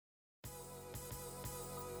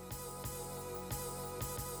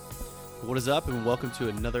What is up, and welcome to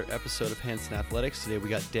another episode of Hanson Athletics. Today we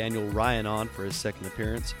got Daniel Ryan on for his second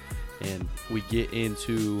appearance, and we get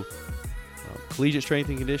into collegiate strength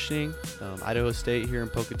and conditioning, Idaho State here in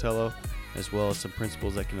Pocatello, as well as some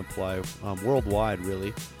principles that can apply worldwide,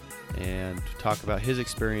 really, and talk about his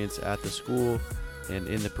experience at the school and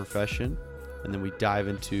in the profession. And then we dive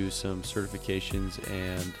into some certifications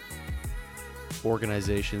and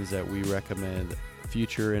organizations that we recommend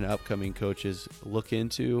future and upcoming coaches look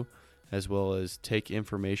into, as well as take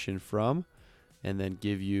information from, and then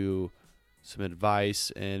give you some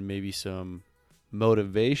advice and maybe some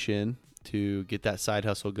motivation to get that side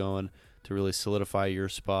hustle going to really solidify your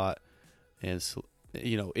spot and,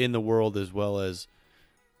 in the world, as well as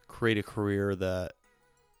create a career that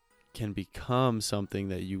can become something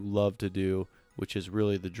that you love to do, which is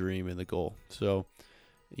really the dream and the goal. So,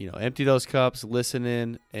 empty those cups, listen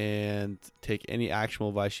in, and take any actionable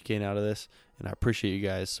advice you can out of this. And I appreciate you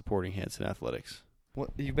guys supporting Hanson Athletics.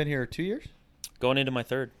 What, you've been here 2 years? Going into my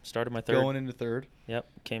third. Started my third. Going into third. Yep.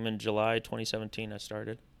 Came in July 2017 I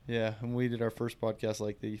started. Yeah, and we did our first podcast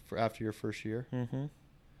after your first year. Mm-hmm.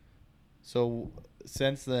 So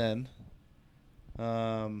since then,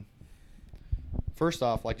 first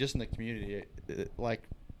off, just in the community, like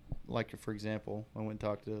for example, I went and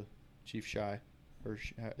talked to Chief Shy.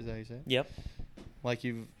 Is that how you say it? Yep.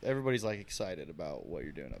 Everybody's excited about what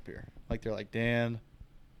you're doing up here. They're like, Dan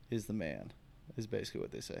is the man, is basically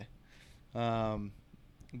what they say.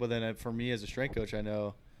 But then for me as a strength coach, I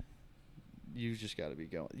know you just got to be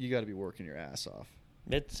going. You got to be working your ass off.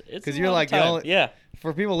 It's because you're the only, yeah.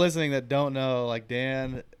 For people listening that don't know,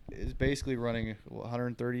 Dan is basically running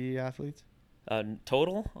 130 athletes.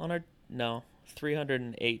 Total on our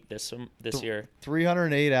 308 this year.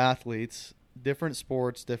 308 athletes. Different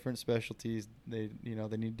sports, different specialties. They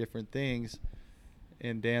need different things,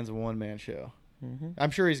 and Dan's a one-man show. Mm-hmm.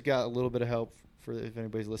 I'm sure he's got a little bit of help for if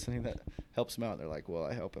anybody's listening that helps him out. They're like, well,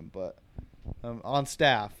 I help him, but on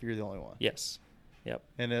staff, you're the only one. Yes. Yep.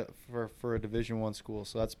 And for a Division I school,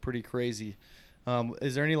 so that's pretty crazy.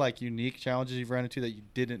 Is there any unique challenges you've run into that you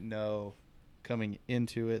didn't know coming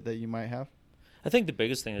into it that you might have? I think the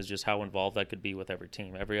biggest thing is just how involved I could be with every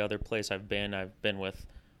team. Every other place I've been with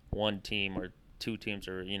one team or two teams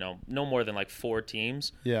or, no more than 4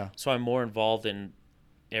 teams. Yeah. So I'm more involved in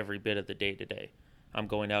every bit of the day-to-day. I'm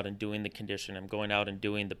going out and doing the condition. I'm going out and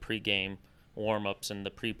doing the pregame warm-ups and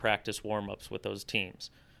the pre-practice warm-ups with those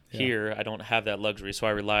teams. Yeah. Here, I don't have that luxury, so I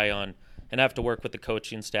rely on and I have to work with the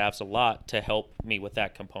coaching staffs a lot to help me with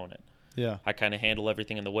that component. Yeah. I kind of handle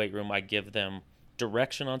everything in the weight room. I give them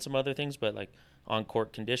direction on some other things, but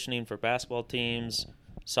on-court conditioning for basketball teams,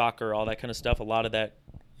 soccer, all that kind of stuff, a lot of that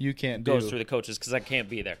you can't goes through the coaches because I can't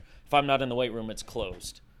be there. If I'm not in the weight room, it's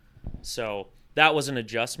closed. So that was an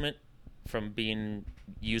adjustment from being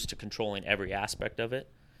used to controlling every aspect of it,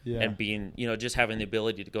 and being, just having the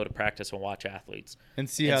ability to go to practice and watch athletes and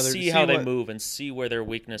see how they move and see where their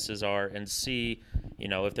weaknesses are and see,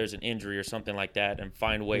 if there's an injury or something like that, and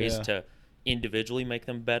find ways to individually make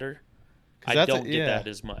them better. I don't get that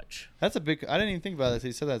as much. That's a big. I didn't even think about that.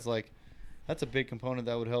 He said that's a big component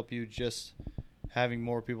that would help you just having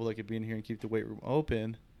more people that could be in here and keep the weight room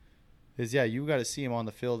open. You got to see them on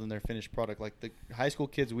the field and their finished product. Like the high school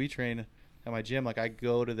kids we train at my gym, I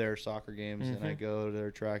go to their soccer games and I go to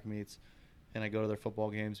their track meets and I go to their football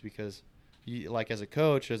games because, as a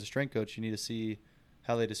coach, as a strength coach, you need to see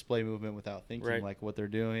how they display movement without thinking what they're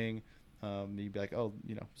doing. You'd be like, so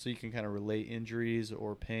you can kind of relate injuries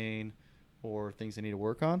or pain or things they need to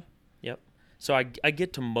work on. Yep. So I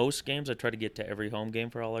get to most games. I try to get to every home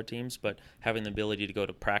game for all our teams, but having the ability to go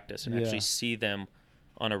to practice and actually see them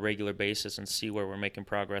on a regular basis and see where we're making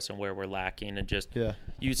progress and where we're lacking, and just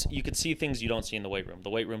you can see things you don't see in the weight room.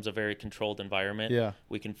 The weight room's a very controlled environment. Yeah.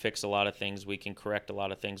 We can fix a lot of things. We can correct a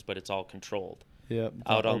lot of things, but it's all controlled. Yeah.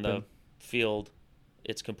 Out on the field,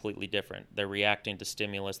 it's completely different. They're reacting to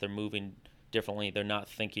stimulus. They're moving differently. They're not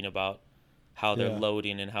thinking about how they're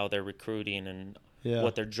loading and how they're recruiting and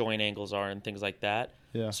what their joint angles are and things like that.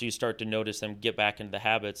 Yeah. So you start to notice them get back into the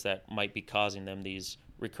habits that might be causing them these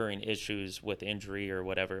recurring issues with injury or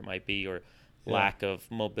whatever it might be, or lack of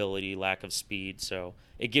mobility, lack of speed. So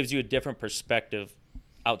it gives you a different perspective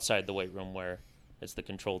outside the weight room where it's the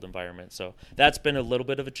controlled environment. So that's been a little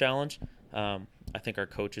bit of a challenge. I think our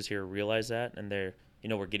coaches here realize that, and they're,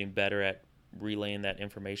 we're getting better at relaying that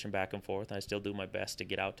information back and forth. I still do my best to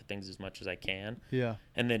get out to things as much as I can. Yeah.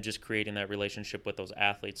 And then just creating that relationship with those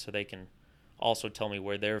athletes so they can also tell me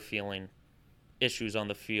where they're feeling issues on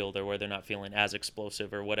the field or where they're not feeling as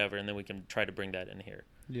explosive or whatever, and then we can try to bring that in here.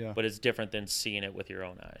 Yeah. But it's different than seeing it with your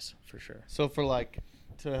own eyes, for sure. So for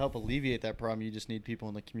to help alleviate that problem, you just need people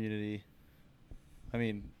in the community. I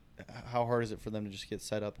mean, how hard is it for them to just get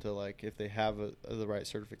set up to, like, if they have the right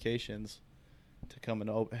certifications, to come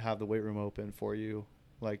and have the weight room open for you,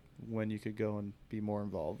 like when you could go and be more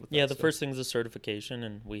involved with that the stuff? first thing is a certification,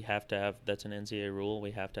 and we have to have, that's an NCAA rule,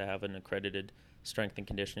 we have to have an accredited strength and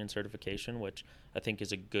conditioning certification, which I think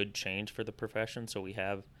is a good change for the profession. So we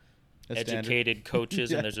have educated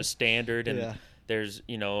coaches, and there's a standard, and there's,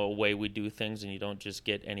 you know, a way we do things, and you don't just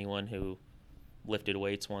get anyone who lifted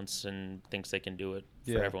weights once and thinks they can do it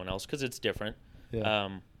for everyone else, because it's different.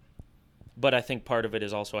 But I think part of it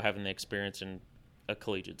is also having the experience in a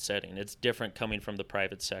collegiate setting. It's different coming from the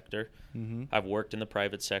private sector. I've worked in the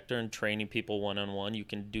private sector, and training people one-on-one, you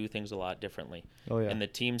can do things a lot differently. In the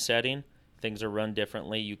team setting, things are run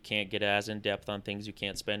differently. You can't get as in-depth on things. You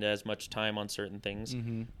can't spend as much time on certain things.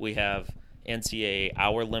 We have NCAA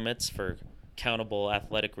hour limits for countable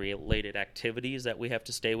athletic-related activities that we have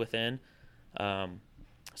to stay within. So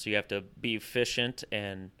you have to be efficient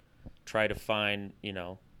and try to find, you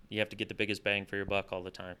know, you have to get the biggest bang for your buck all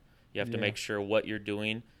the time. You have to make sure what you're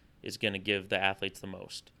doing is going to give the athletes the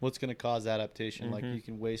most. What's going to cause adaptation? Like, you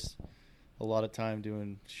can waste a lot of time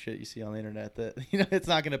doing shit you see on the internet that, you know, it's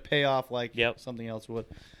not going to pay off like something else would.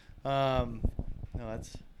 No,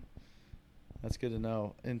 that's good to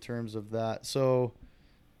know in terms of that. So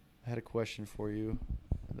I had a question for you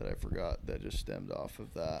that I forgot that just stemmed off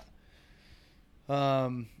of that.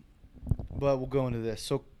 But we'll go into this.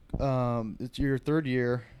 So it's your third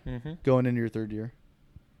year, going into your third year.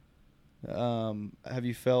 Have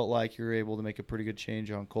you felt like you're able to make a pretty good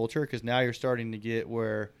change on culture? Because now you're starting to get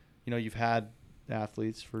where, you know, you've had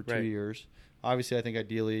athletes for 2 years. Obviously, I think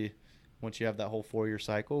ideally, once you have that whole 4-year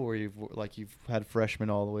cycle where you've had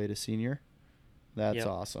freshmen all the way to senior, that's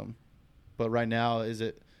awesome. But right now, does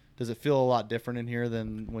it feel a lot different in here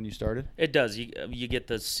than when you started? It does. You get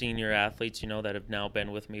the senior athletes, you know, that have now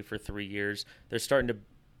been with me for 3 years. They're starting to,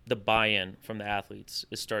 the buy-in from the athletes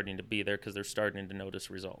is starting to be there because they're starting to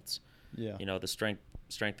notice results. You know, the strength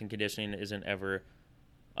and conditioning isn't ever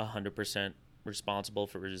 100% responsible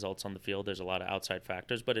for results on the field. There's a lot of outside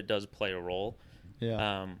factors, but it does play a role. You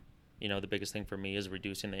know, the biggest thing for me is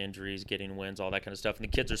reducing the injuries, getting wins, all that kind of stuff. And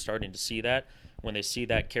the kids are starting to see that. When they see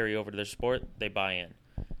that carry over to their sport, they buy in.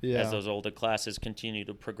 As those older classes continue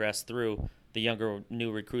to progress through, the younger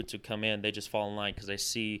new recruits who come in, they just fall in line because they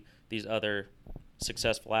see these other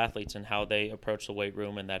successful athletes and how they approach the weight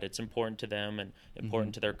room, and that it's important to them and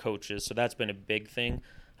important to their coaches. So that's been a big thing.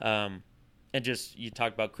 And just, you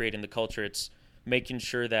talk about creating the culture. It's making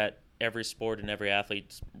sure that every sport and every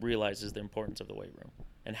athlete realizes the importance of the weight room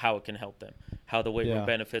and how it can help them. How the weight room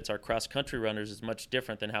benefits our cross-country runners is much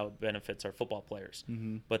different than how it benefits our football players.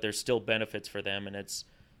 But there's still benefits for them, and it's,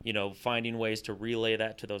 you know, finding ways to relay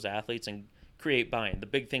that to those athletes and create buy-in. The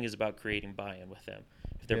big thing is about creating buy-in with them.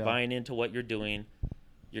 If they're buying into what you're doing,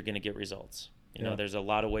 you're going to get results. You know, there's a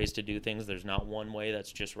lot of ways to do things. There's not one way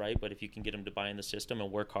that's just right, but if you can get them to buy in the system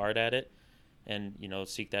and work hard at it and, you know,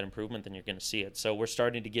 seek that improvement, then you're going to see it. So we're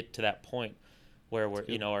starting to get to that point where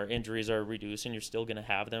you know, our injuries are reducing. You're still going to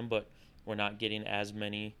have them, but we're not getting as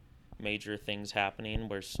many major things happening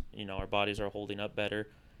where, you know, our bodies are holding up better.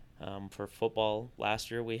 For football,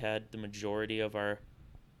 last year we had the majority of our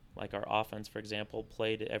offense, for example,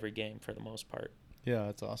 played every game for the most part. Yeah,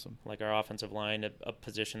 that's awesome. Like our offensive line, a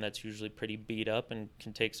position that's usually pretty beat up and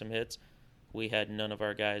can take some hits, we had none of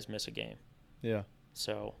our guys miss a game. Yeah.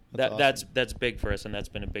 So awesome. that's big for us, and that's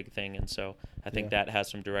been a big thing. And so I think that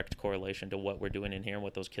has some direct correlation to what we're doing in here and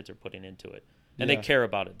what those kids are putting into it. And they care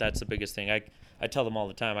about it. That's the biggest thing. I tell them all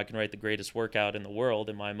the time, I can write the greatest workout in the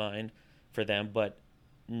world in my mind for them, but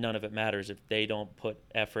none of it matters if they don't put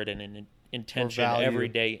effort and an intention every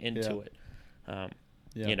day into it.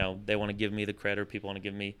 You know, they want to give me the credit, or people want to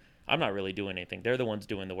give me, I'm not really doing anything. They're the ones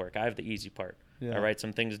doing the work. I have the easy part. I write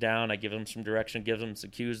some things down, I give them some direction, give them some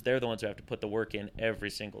cues. They're the ones who have to put the work in every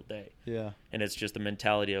single day. And it's just the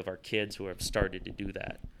mentality of our kids who have started to do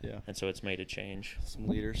that. And so it's made a change. Some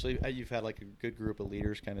leaders. So you've had like a good group of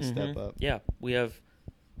leaders kind of step up. Yeah, we have,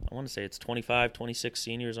 I want to say it's 25, 26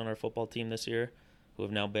 seniors on our football team this year who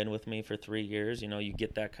have now been with me for 3 years. You know, you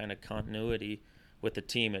get that kind of continuity with the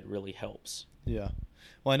team, it really helps. Yeah.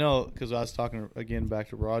 Well, I know because I was talking again back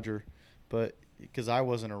to Roger, but because I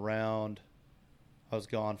wasn't around, I was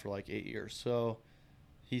gone for like 8 years. So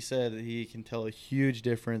he said that he can tell a huge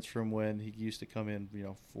difference from when he used to come in, you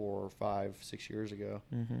know, 4 or 5, 6 years ago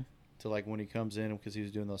to like when he comes in, because he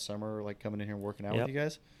was doing the summer, like coming in here and working out with you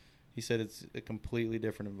guys. He said it's a completely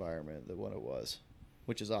different environment than what it was,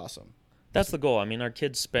 which is awesome. That's the goal. I mean, our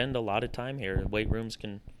kids spend a lot of time here. Weight rooms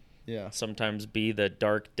can sometimes be the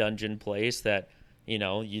dark dungeon place that You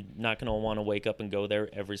know, you're not going to want to wake up and go there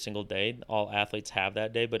every single day. All athletes have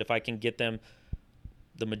that day. But if I can get them,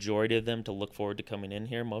 the majority of them, to look forward to coming in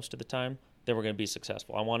here most of the time, then we're going to be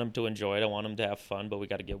successful. I want them to enjoy it. I want them to have fun, but we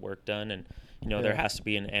got to get work done. And, you know, there has to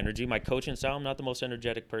be an energy. My coaching style, I'm not the most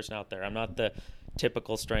energetic person out there. I'm not the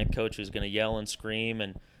typical strength coach who's going to yell and scream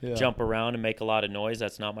and jump around and make a lot of noise.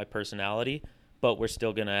 That's not my personality. But we're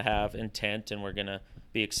still going to have intent, and we're going to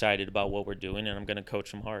be excited about what we're doing, and I'm going to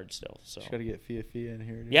coach them hard still. So got to get Fia in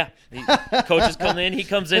here. Dude. Yeah. Coaches come in. He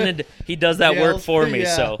comes in and he does that work for me.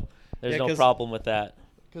 Yeah. So there's no problem with that.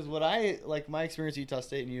 Because what I like, my experience at Utah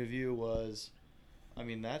State and U of U was, I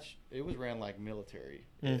mean, it was ran like military,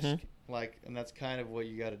 like, and that's kind of what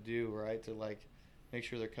you got to do, right? To like make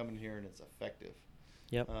sure they're coming here and it's effective.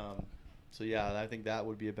 Yep. So yeah, I think that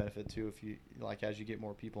would be a benefit too. If you like, as you get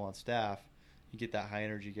more people on staff, you get that high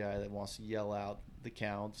energy guy that wants to yell out the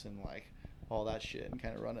counts and like all that shit and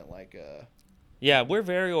kind of run it like Yeah, we're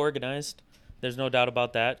very organized. There's no doubt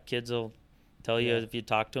about that. Kids will tell you if you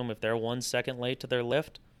talk to them, if they're 1 second late to their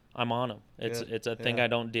lift, I'm on them. It's a thing I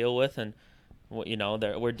don't deal with, and you know,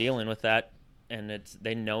 we're dealing with that, and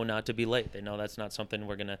they know not to be late. They know that's not something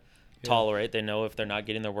we're gonna tolerate. They know if they're not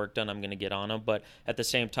getting their work done, I'm gonna get on them. But at the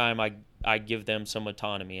same time, I give them some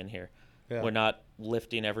autonomy in here. Yeah. We're not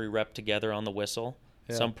lifting every rep together on the whistle.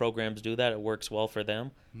 Yeah. Some programs do that. It works well for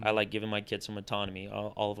them. Mm-hmm. I like giving my kids some autonomy.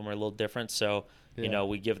 All of them are a little different. So, you know,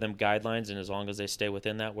 we give them guidelines, and as long as they stay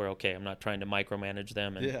within that, we're okay. I'm not trying to micromanage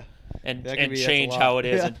them and change how it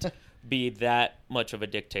is and be that much of a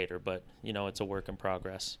dictator. But, you know, it's a work in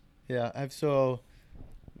progress. Yeah. I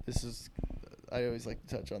always like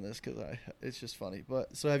to touch on this because it's just funny.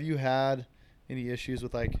 But so have you had any issues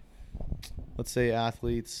with, like, let's say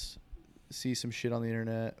athletes see some shit on the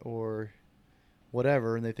internet or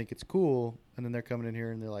whatever and they think it's cool, and then they're coming in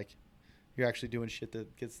here and they're like, you're actually doing shit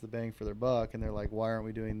that gets the bang for their buck, and they're like, why aren't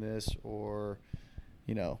we doing this? Or,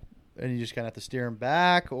 you know, and you just kind of have to steer them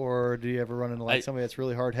back? Or do you ever run into like somebody that's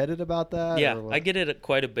really hard-headed about that? Yeah, I get it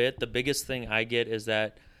quite a bit. The biggest thing I get is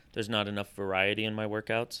that there's not enough variety in my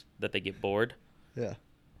workouts, that they get bored. Yeah.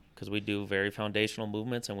 Because we do very foundational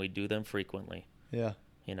movements, and we do them frequently. Yeah.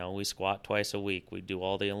 You know, we squat twice a week. We do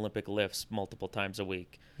all the Olympic lifts multiple times a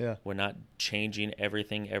week. Yeah. We're not changing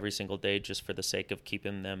everything every single day just for the sake of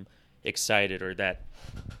keeping them excited, or that,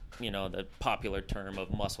 you know, the popular term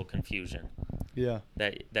of muscle confusion. Yeah.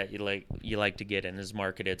 That you like to get in is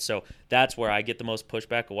marketed. So that's where I get the most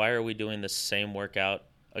pushback. Why are we doing the same workout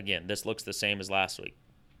again? This looks the same as last week.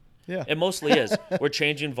 Yeah. It mostly is. We're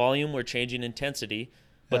changing volume, we're changing intensity,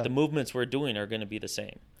 but the movements we're doing are going to be the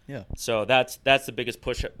same. Yeah. So that's the biggest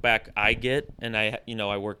pushback I get, and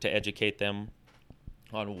I work to educate them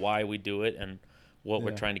on why we do it and what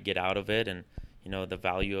we're trying to get out of it, and, you know, the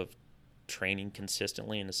value of training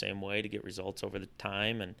consistently in the same way to get results over the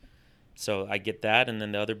time. And so I get that. And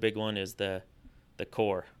then the other big one is the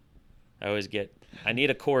core. I need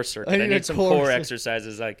a core circuit. I need some core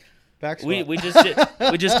exercises. Like we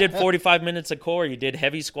just did 45 minutes of core. You did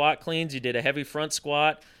heavy squat cleans. You did a heavy front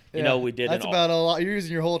squat. You know, we did. That's about a lot. You're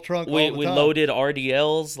using your whole trunk. We loaded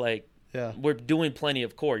RDLs. Like, we're doing plenty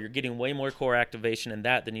of core. You're getting way more core activation in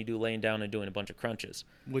that than you do laying down and doing a bunch of crunches.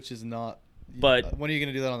 Which is not. But when are you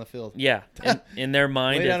going to do that on the field? Yeah, in their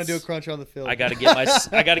mind, lay down and do a crunch on the field. I got to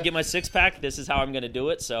get my six pack. This is how I'm going to do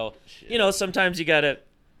it. So, you know, sometimes you got to.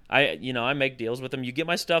 I make deals with them. You get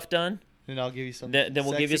my stuff done, and I'll give you some. Then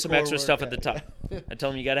we'll give you some extra stuff at the top. I tell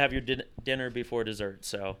them you got to have your dinner before dessert.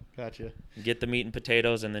 So gotcha. Get the meat and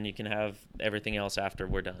potatoes, and then you can have everything else after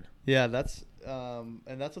we're done. Yeah, that's and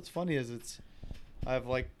that's what's funny is I've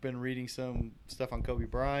like been reading some stuff on Kobe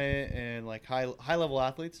Bryant and like high level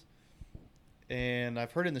athletes, and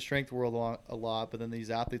I've heard it in the strength world a lot. But then these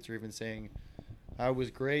athletes are even saying, I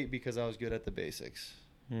was great because I was good at the basics.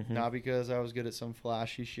 Mm-hmm. Not because I was good at some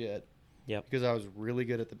flashy shit. Yep. Because I was really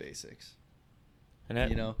good at the basics. And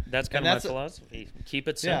that, that's kind of my philosophy. Keep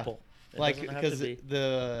it simple. Yeah. Like, because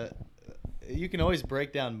you can always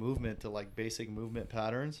break down movement to like basic movement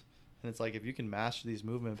patterns, and it's like if you can master these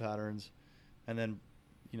movement patterns, and then,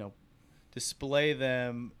 you know, display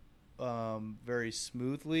them very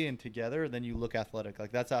smoothly and together, then you look athletic.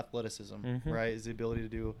 Like that's athleticism, right? Is the ability to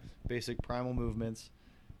do basic primal movements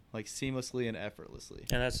like seamlessly and effortlessly.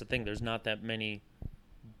 And that's the thing. There's not that many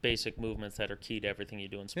basic movements that are key to everything you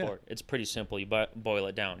do in sport. It's pretty simple. You boil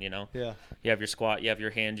it down, you know? Yeah. You have your squat, you have your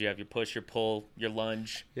hinge, you have your push, your pull, your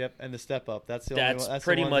lunge. Yep, and the step up. That's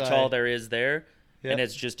pretty much all there is there. Yep. And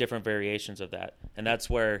it's just different variations of that. And that's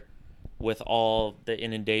where, with all the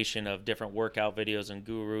inundation of different workout videos and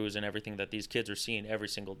gurus and everything that these kids are seeing every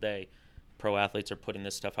single day, pro athletes are putting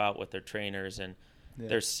this stuff out with their trainers, and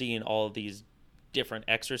they're seeing all of these different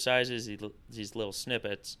exercises, these little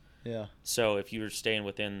snippets. Yeah. So if you're staying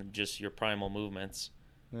within just your primal movements,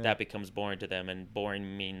 Yeah. that becomes boring to them, and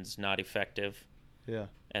boring means not effective, Yeah.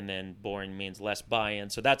 and then boring means less buy-in.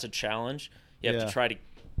 So that's a challenge. You have Yeah. to try to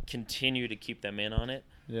continue to keep them in on it.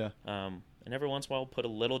 Yeah. And every once in a while, put a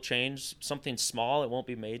little change, something small. It won't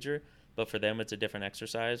be major, but for them, it's a different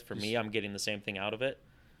exercise. For me, I'm getting the same thing out of it.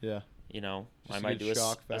 Yeah. You know, Just I a might good do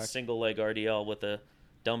shock a factor. single leg RDL with a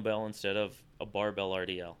dumbbell instead of a barbell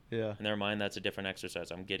RDL. Yeah. In their mind, that's a different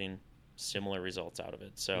exercise. I'm getting similar results out of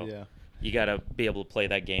it. So Yeah. you got to be able to play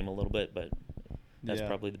that game a little bit, but that's Yeah.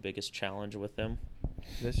 probably the biggest challenge with them.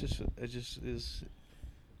 It's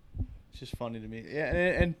just funny to me. Yeah,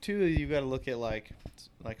 and two, you got to look at like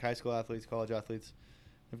high school athletes, college athletes.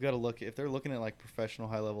 They've got to look if they're looking at like professional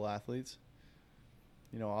high level athletes.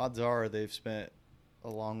 You know, odds are they've spent a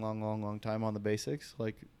long time on the basics.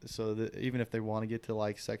 Like, so that even if they want to get to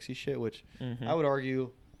like sexy shit, which Mhm. I would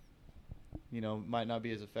argue, you know, might not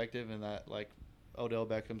be as effective in that like Odell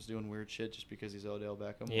Beckham's doing weird shit just because he's Odell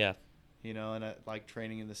Beckham. Yeah. You know, and like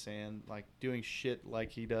training in the sand, like doing shit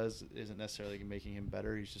like he does isn't necessarily making him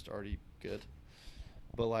better. He's just already good.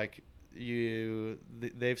 But like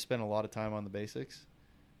they've spent a lot of time on the basics,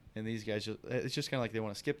 and these guys it's just kind of like they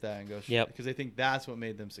want to skip that and go Yep. because they think that's what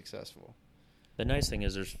made them successful. The nice thing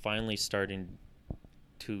is there's finally starting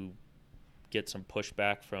to get some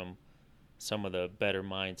pushback from some of the better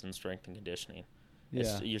minds in strength and conditioning.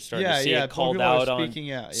 You're starting to see it called people are out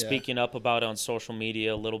on speaking up about on social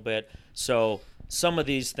media a little bit. So some of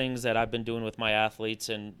these things that I've been doing with my athletes,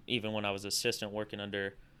 and even when I was assistant working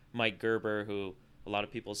under Mike Gerber, who a lot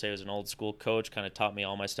of people say was an old school coach, kind of taught me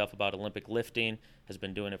all my stuff about Olympic lifting, has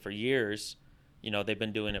been doing it for years. You know, they've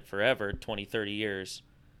been doing it forever, 20, 30 years.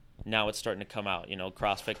 Now it's starting to come out. You know,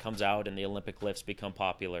 CrossFit comes out and the Olympic lifts become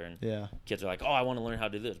popular, and Yeah. kids are like, oh, I want to learn how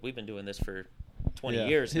to do this. We've been doing this for 20 Yeah.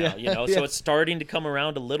 years now, you know, Yeah. so it's starting to come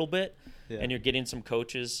around a little bit, Yeah. and you're getting some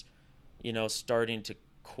coaches, you know, starting to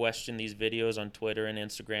question these videos on Twitter and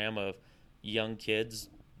Instagram of young kids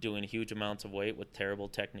doing huge amounts of weight with terrible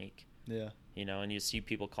technique, Yeah. you know, and you see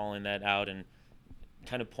people calling that out and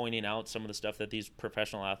kind of pointing out some of the stuff that these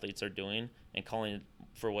professional athletes are doing and calling it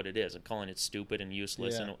for what it is and calling it stupid and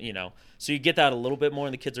useless. Yeah. And, you know, so you get that a little bit more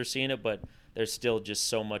and the kids are seeing it, but there's still just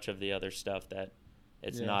so much of the other stuff that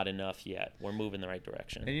it's Yeah. not enough yet. We're moving the right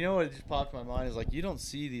direction. And you know what just popped in my mind is like you don't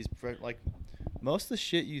see these like most of the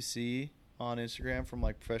shit you see on Instagram from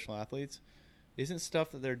like professional athletes isn't stuff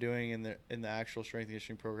that they're doing in the actual strength and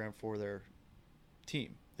conditioning program for their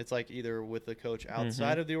team. It's like either with the coach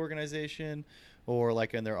outside of the organization or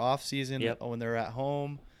like in their off season Yep. or when they're at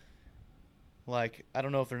home. Like I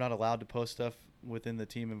don't know if they're not allowed to post stuff within the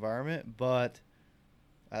team environment, but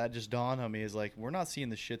that just dawned on me is like we're not seeing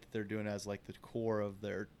the shit that they're doing as like the core of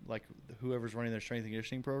their like whoever's running their strength and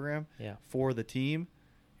conditioning program Yeah. for the team.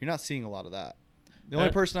 You're not seeing a lot of that. The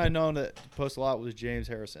only person I know that posts a lot was James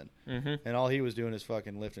Harrison, Mm-hmm. and all he was doing is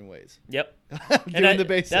fucking lifting weights, Yep. doing the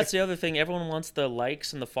basics. That's the other thing. Everyone wants the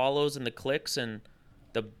likes and the follows and the clicks, and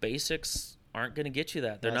the basics aren't going to get you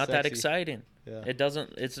that. They're Not not that sexy. exciting. Yeah. It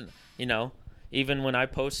doesn't. It's, you know, even when I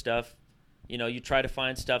post stuff, you know, you try to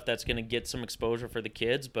find stuff that's going to get some exposure for the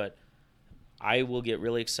kids, but I will get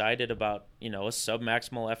really excited about, you know, a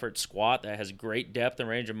sub-maximal effort squat that has great depth and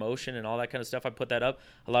range of motion and all that kind of stuff. I put that up.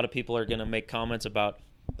 A lot of people are going to make comments about,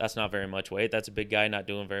 that's not very much weight. That's a big guy not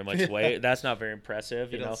doing very much Yeah. weight. That's not very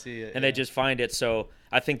impressive, You you don't know. see it, and yeah. they just find it. So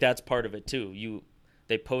I think that's part of it too.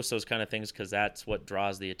 They post those kind of things because that's what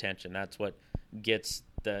draws the attention. That's what gets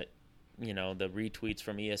the, you know, the retweets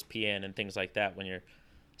from ESPN and things like that when you're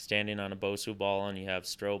standing on a BOSU ball and you have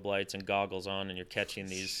strobe lights and goggles on and you're catching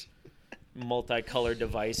these multicolored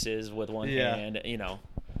devices with one Yeah. hand, you know,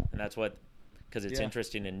 and that's what, because it's Yeah.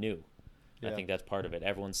 interesting and new. I Yeah. think that's part of it.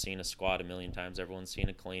 Everyone's seen a squat a million times. Everyone's seen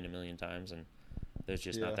a clean a million times, and there's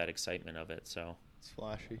just Yeah. not that excitement of it. So, It's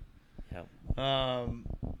flashy. yeah.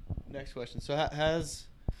 Next question. So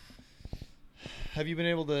have you been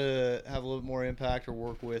able to have a little more impact or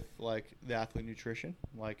work with like the athlete nutrition,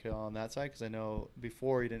 like on that side? Because I know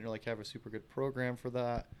before you didn't really have a super good program for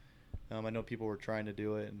that. I know people were trying to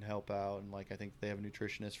do it and help out, and like I think they have a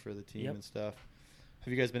nutritionist for the team Yep. and stuff.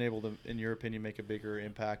 Have you guys been able to, in your opinion, make a bigger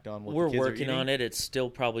impact on what We're the kids working are on eating? it. It's still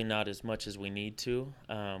probably not as much as we need to.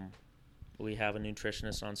 We have a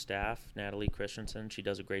nutritionist on staff, Natalie Christensen. She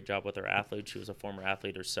does a great job with our athletes. She was a former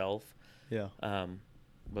athlete herself. Yeah.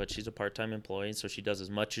 But she's a part-time employee, so she does as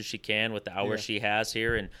much as she can with the hours Yeah. she has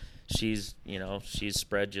here, and she's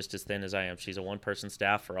spread just as thin as I am. She's a one-person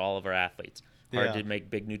staff for all of our athletes. Hard Yeah. to make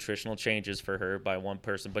big nutritional changes for her by one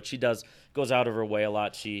person, but she goes out of her way a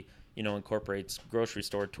lot. She incorporates grocery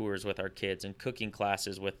store tours with our kids and cooking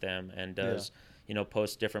classes with them, and does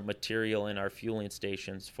post different material in our fueling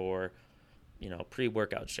stations for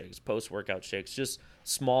pre-workout shakes, post-workout shakes, just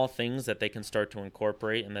small things that they can start to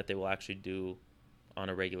incorporate and that they will actually do on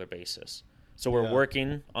a regular basis. So we're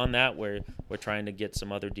working on that. We're trying to get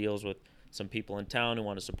some other deals with some people in town who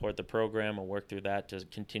want to support the program and work through that to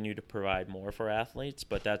continue to provide more for athletes.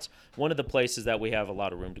 But that's one of the places that we have a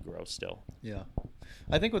lot of room to grow still. Yeah.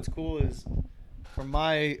 I think what's cool is, from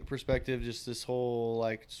my perspective, just this whole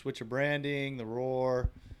like switch of branding, the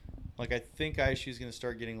Roar. Like, I think ISU is going to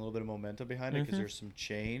start getting a little bit of momentum behind it because there's some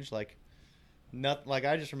change. Like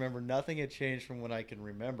I just remember nothing had changed from when I can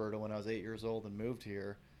remember to when I was 8 years old and moved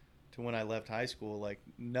here to when I left high school. Like,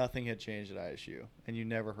 nothing had changed at ISU, and you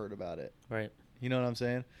never heard about it. Right. You know what I'm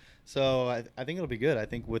saying? So I think it'll be good. I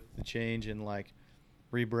think with the change and like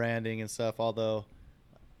rebranding and stuff, although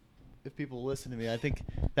if people listen to me, I think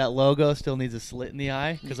that logo still needs a slit in the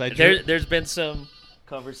eye because there's been some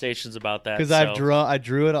conversations about that because I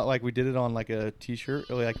drew it like we did it on like a t-shirt,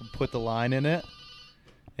 really. I could put the line in it,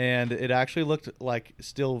 and it actually looked like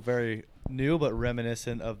still very new but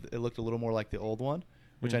reminiscent of, it looked a little more like the old one,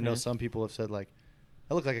 which I know some people have said like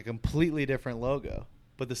that looked like a completely different logo,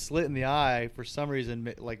 but the slit in the eye for some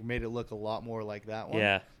reason like made it look a lot more like that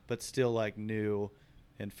one, but still like new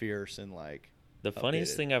and fierce and like the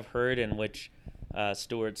funniest thing I've heard, in which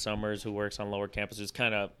Stuart Summers, who works on Lower Campus, is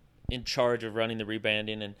kind of in charge of running the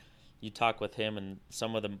rebranding, and you talk with him, and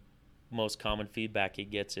some of the most common feedback he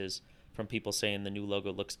gets is from people saying the new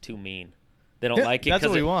logo looks too mean. They don't like it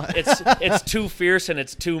because it's too fierce and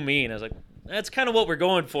it's too mean. I was like, that's kind of what we're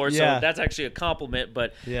going for, so that's actually a compliment,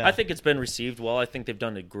 but I think it's been received well. I think they've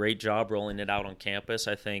done a great job rolling it out on campus.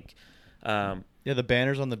 I think the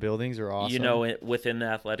banners on the buildings are awesome. Within the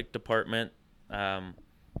athletic department,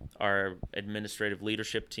 our administrative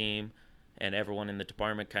leadership team and everyone in the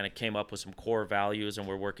department kind of came up with some core values, and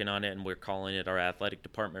we're working on it, and we're calling it our athletic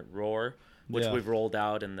department Roar, which we've rolled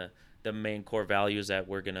out, and the main core values that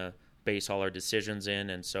we're going to base all our decisions in.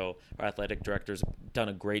 And so our athletic director's done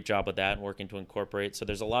a great job of that and working to incorporate. So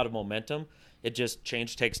there's a lot of momentum. It just,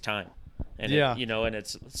 change takes time. And and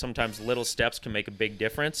it's sometimes little steps can make a big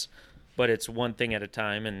difference, but it's one thing at a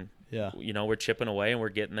time. And we're chipping away and we're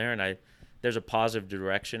getting there. And there's a positive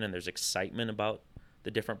direction, and there's excitement about the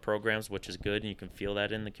different programs, which is good, and you can feel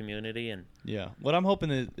that in the community. And what I'm hoping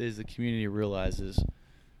is the community realizes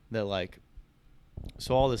that, like,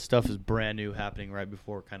 so all this stuff is brand new, happening right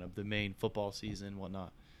before kind of the main football season and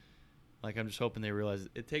whatnot. Like, I'm just hoping they realize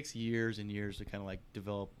it takes years and years to kind of like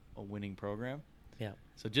develop a winning program. Yeah.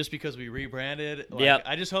 So just because we rebranded,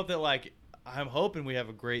 I just hope that, like, I'm hoping we have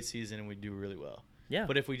a great season and we do really well. Yeah.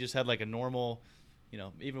 But if we just had like a normal,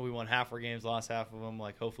 even if we won half our games, lost half of them,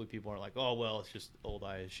 like, hopefully people aren't like, oh, well, it's just old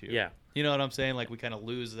ISU. Yeah. You know what I'm saying? Like, we kind of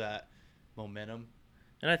lose that momentum.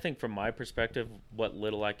 And I think from my perspective, what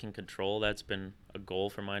little I can control, that's been a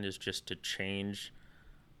goal for mine, is just to change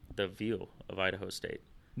the view of Idaho State.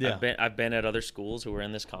 Yeah. I've been at other schools who were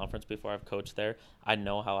in this conference before. I've coached there. I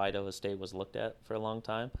know how Idaho State was looked at for a long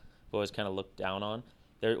time. We've always kind of looked down on.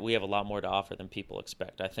 We have a lot more to offer than people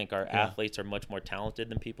expect. I think our athletes are much more talented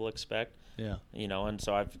than people expect. Yeah. And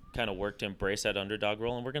so I've kind of worked to embrace that underdog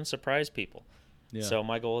role, and we're going to surprise people. Yeah. So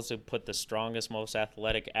my goal is to put the strongest, most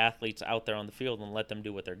athletic athletes out there on the field and let them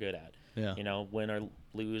do what they're good at. Yeah. Win or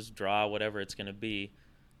lose, draw, whatever it's going to be,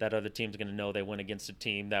 that other team's going to know they went against a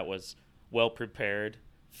team that was well prepared,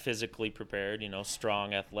 physically prepared,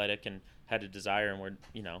 strong, athletic, and had a desire, and we're,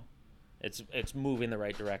 it's moving the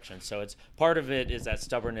right direction. So it's part of it is that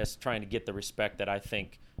stubbornness, trying to get the respect that I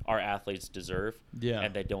think our athletes deserve,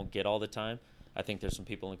 and they don't get all the time. I think there's some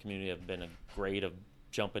people in the community that have been great of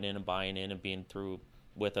jumping in and buying in and being through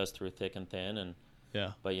with us through thick and thin, and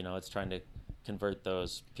but it's trying to convert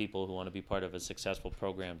those people who want to be part of a successful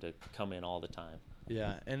program to come in all the time.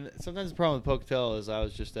 Yeah, and sometimes the problem with Pocatello is I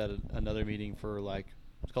was just at another meeting for, like,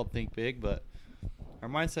 it's called Think Big, but our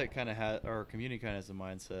mindset kind of our community kind of has a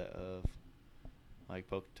mindset of, like,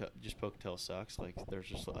 Pocatello sucks. Like, there's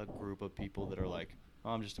just a group of people that are like, oh,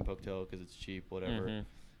 I'm just in Pocatello because it's cheap, whatever,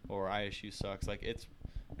 or ISU sucks. Like,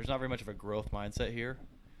 there's not very much of a growth mindset here.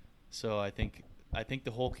 So I think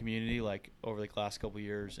the whole community, like, over the last couple of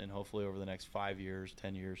years and hopefully over the next 5 years,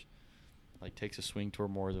 10 years, like, takes a swing toward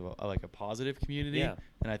more of a positive community. Yeah.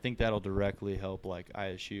 And I think that'll directly help, like,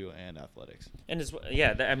 ISU and athletics. And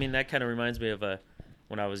that kind of reminds me of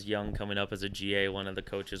when I was young coming up as a GA, one of the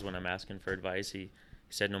coaches, when I'm asking for advice, he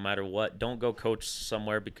said, no matter what, don't go coach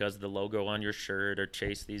somewhere because of the logo on your shirt or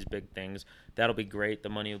chase these big things. That'll be great. The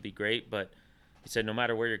money will be great. But he said, no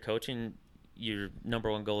matter where you're coaching, your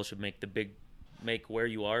number one goal should make the big make where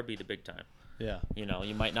you are be the big time. Yeah. You know,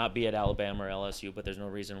 you might not be at Alabama or LSU, but there's no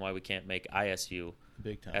reason why we can't make ISU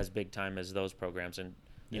Big time. as big time as those programs and,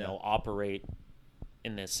 you Yeah. know, operate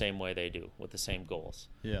in the same way they do with the same goals.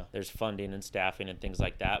 Yeah. There's funding and staffing and things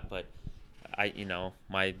like that, but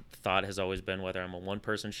my thought has always been whether I'm a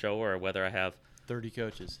one-person show or whether I have 30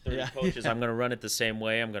 coaches. 30 coaches, I'm going to run it the same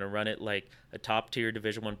way. I'm going to run it like a top-tier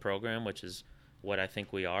Division I program, which is what I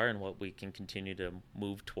think we are and what we can continue to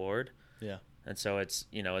move toward. Yeah. And so it's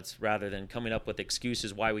rather than coming up with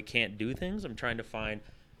excuses why we can't do things, I'm trying to find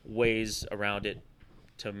ways around it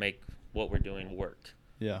to make what we're doing work.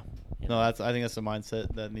 Yeah. You No, know? I think that's the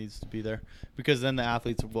mindset that needs to be there, because then the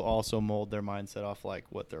athletes will also mold their mindset off like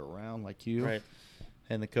what they're around, like you, Right.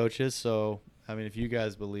 and the coaches. So, I mean, if you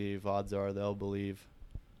guys believe, odds are they'll believe.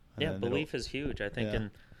 And Yeah, then belief is huge. I think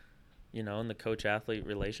Yeah. in the coach-athlete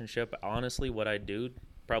relationship, honestly, what I do,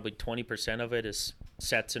 probably 20% of it is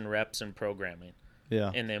sets and reps and programming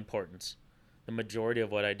Yeah. and the importance. The majority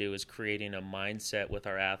of what I do is creating a mindset with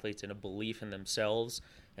our athletes and a belief in themselves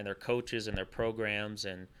and their coaches and their programs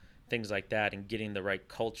and things like that, and getting the right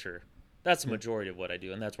culture. That's the majority of what I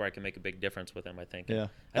do, and that's where I can make a big difference with them, I think. Yeah.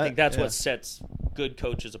 I think that's yeah. what sets good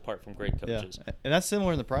coaches apart from great coaches. Yeah. And that's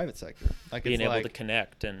similar in the private sector. Like Being it's able like to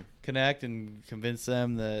connect and convince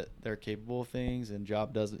them that they're capable of things, and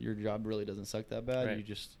your job really doesn't suck that bad. Right. You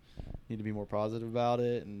just need to be more positive about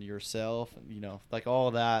it and yourself, and like all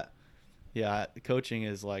of that. Yeah, coaching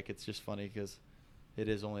is like, it's just funny because it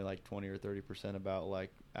is only like 20 or 30% about like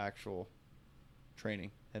actual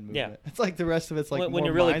training and movement. Yeah. It's like the rest of it's like when more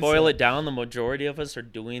you really mindset. boil it down, the majority of us are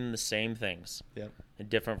doing the same things. Yep. In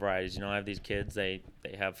different varieties. I have these kids, they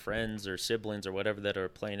have friends or siblings or whatever that are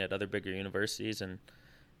playing at other bigger universities, and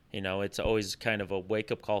it's always kind of a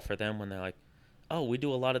wake-up call for them when they're like, oh, we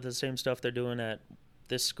do a lot of the same stuff they're doing at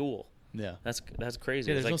this school. Yeah. That's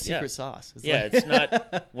crazy. Yeah, It's there's no like, secret sauce. It's yeah, like it's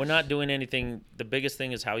not. We're not doing anything. The biggest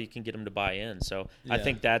thing is how you can get them to buy in. So I Yeah.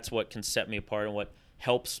 think that's what can set me apart, and what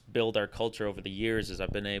helps build our culture over the years is I've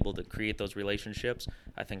been able to create those relationships.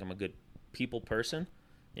 I think I'm a good people person.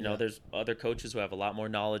 Yeah. There's other coaches who have a lot more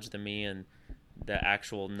knowledge than me and the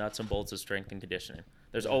actual nuts and bolts of strength and conditioning.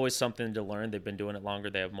 There's always something to learn. They've been doing it longer.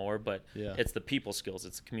 They have more, but Yeah. it's the people skills.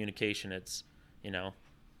 It's the communication. It's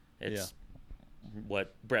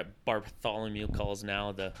what Brett Bartholomew calls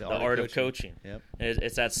now the art of coaching. Yep. And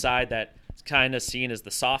it's that side that's kind of seen as the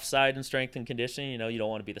soft side in strength and conditioning. You don't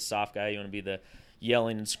want to be the soft guy. You want to be the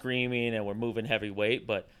yelling and screaming and we're moving heavy weight.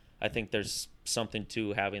 But I think there's something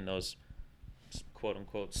to having those quote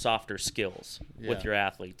unquote softer skills with Yeah. your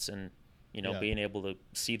athletes, and Yeah. being able to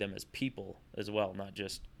see them as people as well, not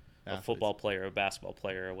just a Athletes. football player, a basketball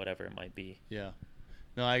player, or whatever it might be. Yeah.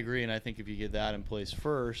 No, I agree, and I think if you get that in place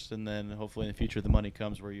first, and then hopefully in the future the money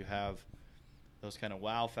comes where you have those kind of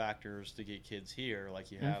wow factors to get kids here,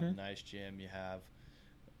 like you have a nice gym, you have,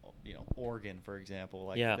 Oregon, for example,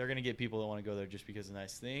 like Yeah. they're going to get people that want to go there just because of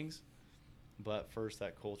nice things, but first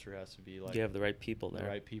that culture has to be like You have the right people the there.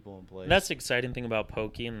 right people in place. And that's the exciting thing about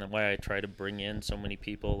Pokey, and why I try to bring in so many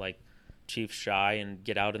people like Chief Shy and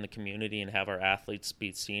get out in the community and have our athletes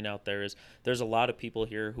be seen out there. Is there's a lot of people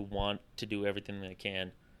here who want to do everything they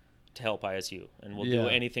can to help ISU, and will Yeah. do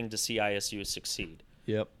anything to see ISU succeed.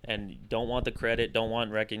 Yep. And don't want the credit, don't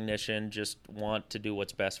want recognition, just want to do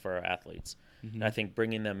what's best for our athletes. And I think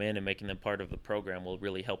bringing them in and making them part of the program will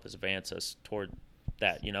really help us advance us toward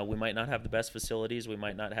that. We might not have the best facilities, we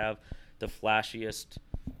might not have the flashiest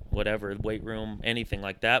whatever weight room, anything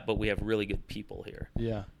like that, but we have really good people here.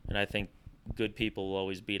 Yeah. And I think good people will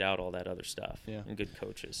always beat out all that other stuff. Yeah. And good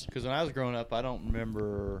coaches. Because when I was growing up, I don't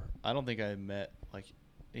think I met, like,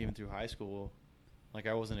 even through high school, like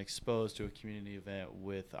I wasn't exposed to a community event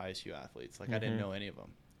with ISU athletes. Like I didn't know any of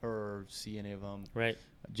them or see any of them. Right.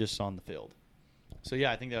 Just on the field. So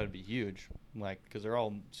yeah, I think that would be huge. Like, because they're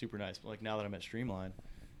all super nice. Like now that I'm at Streamline,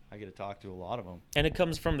 I get to talk to a lot of them. And it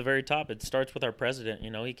comes from the very top. It starts with our president.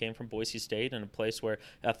 He came from Boise State, in a place where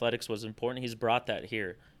athletics was important. He's brought that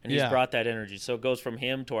here, and he's brought that energy. So it goes from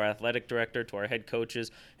him to our athletic director to our head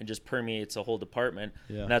coaches, and just permeates the whole department.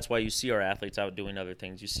 Yeah. And that's why you see our athletes out doing other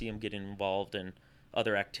things. You see them getting involved in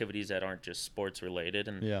other activities that aren't just sports related,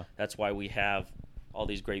 and that's why we have all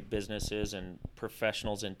these great businesses and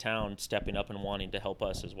professionals in town stepping up and wanting to help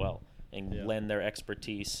us as well and lend their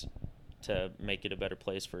expertise to make it a better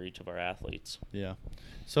place for each of our athletes. Yeah.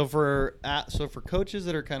 So for coaches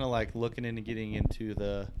that are kind of like looking into getting into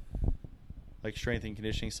the like strength and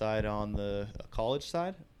conditioning side on the college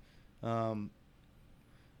side, what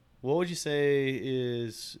would you say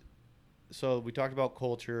is? So we talked about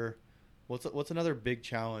culture. What's another big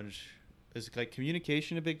challenge? Is like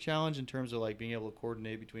communication a big challenge in terms of like being able to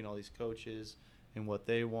coordinate between all these coaches and what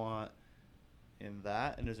they want in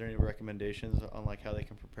that? And is there any recommendations on like how they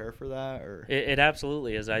can prepare for that? Or It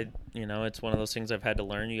absolutely is. It's one of those things I've had to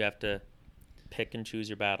learn. You have to pick and choose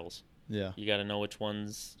your battles. yeah, You got to know which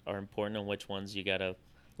ones are important and which ones you got to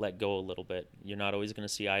let go a little bit. You're not always going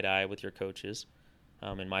to see eye to eye with your coaches.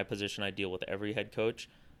 In my position, I deal with every head coach.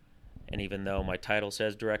 And even though my title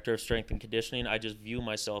says Director of Strength and Conditioning, I just view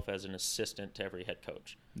myself as an assistant to every head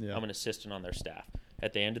coach. yeah, I'm an assistant on their staff.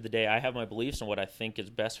 At the end of the day, I have my beliefs on what I think is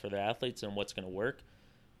best for the athletes and what's going to work.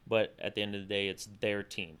 But at the end of the day, it's their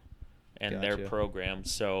team and their Gotcha. program.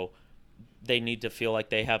 So they need to feel like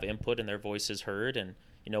they have input and their voice is heard. And,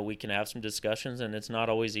 we can have some discussions, and it's not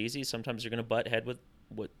always easy. Sometimes you're going to butt head with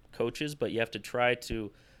coaches, but you have to try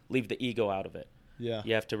to leave the ego out of it. yeah,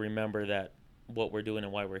 You have to remember that what we're doing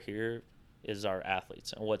and why we're here is our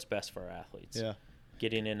athletes and what's best for our athletes. yeah,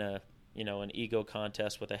 Getting in an ego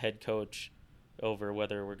contest with a head coach over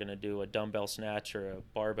whether we're going to do a dumbbell snatch or a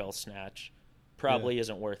barbell snatch probably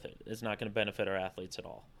isn't worth it. It's not going to benefit our athletes at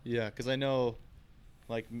all. yeah. Because I know,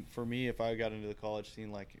 like for me, if I got into the college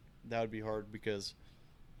scene, like that would be hard because,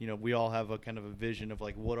 we all have a kind of a vision of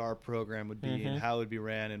like what our program would be and how it would be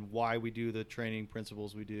ran and why we do the training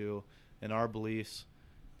principles we do and our beliefs.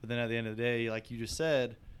 But then at the end of the day, like you just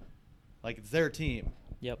said, like it's their team.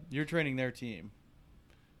 Yep. You're training their team.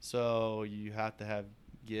 So you have to have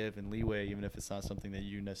give and leeway, even if it's not something that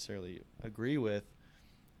you necessarily agree with.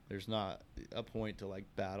 There's not a point to like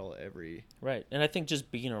battle every. Right. And I think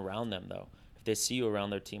just being around them, though, if they see you around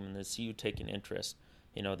their team and they see you taking interest,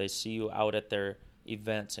 they see you out at their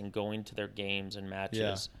events and going to their games and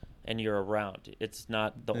matches, and you're around. It's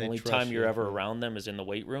not the only time you're ever around them is in the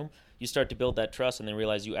weight room. You start to build that trust and then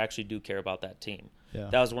realize you actually do care about that team. Yeah.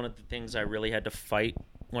 That was one of the things I really had to fight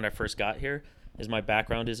when I first got here, is my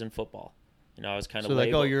background is in football. I was kind of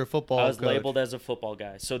labeled. Like, oh, you're a football I was coach. labeled as a football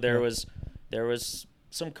guy. So there was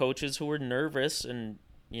some coaches who were nervous and,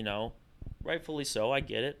 rightfully so, I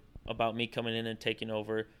get it, about me coming in and taking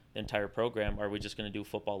over the entire program. Are we just going to do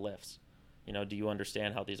football lifts? Do you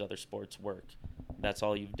understand how these other sports work? That's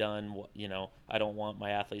all you've done. I don't want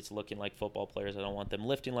my athletes looking like football players. I don't want them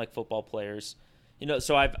lifting like football players.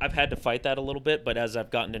 So I've had to fight that a little bit, but as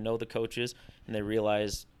I've gotten to know the coaches and they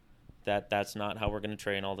realize that that's not how we're going to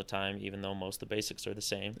train all the time, even though most of the basics are the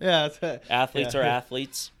same. Yeah. Athletes are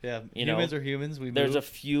athletes. Yeah. Humans are humans. There's a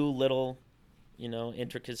few little,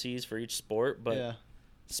 intricacies for each sport, but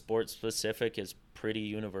sport specific is pretty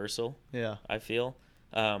universal. Yeah. I feel.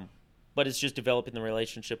 But it's just developing the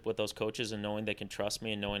relationship with those coaches and knowing they can trust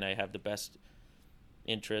me and knowing I have the best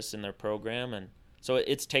interests in their program. And so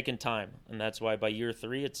it's taken time. And that's why by year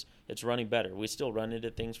 3, it's running better. We still run into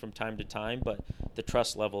things from time to time, but the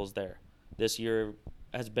trust level is there. This year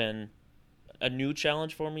has been a new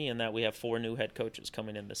challenge for me in that we have 4 new head coaches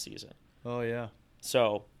coming in this season. Oh, yeah.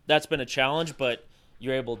 So that's been a challenge, but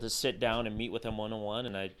you're able to sit down and meet with them one-on-one.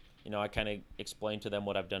 And I kind of explain to them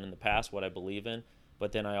what I've done in the past, what I believe in.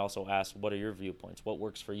 But then I also ask, what are your viewpoints? What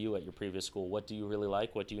works for you at your previous school? What do you really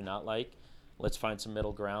like? What do you not like? Let's find some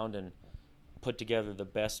middle ground and put together the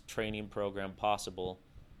best training program possible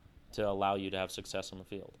to allow you to have success on the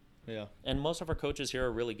field. Yeah. And most of our coaches here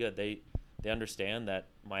are really good. They understand that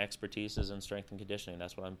my expertise is in strength and conditioning.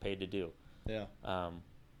 That's what I'm paid to do. Yeah.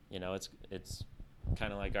 It's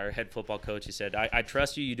kind of like our head football coach. He said, I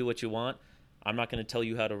trust you. You do what you want. I'm not going to tell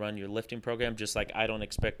you how to run your lifting program, just like I don't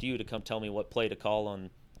expect you to come tell me what play to call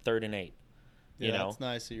on 3rd and 8. Yeah, it's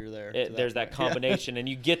nice that you're there. There's that combination, and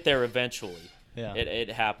you get there eventually. Yeah.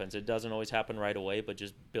 It happens. It doesn't always happen right away, but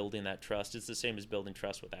just building that trust. It's the same as building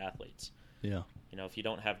trust with athletes. Yeah. If you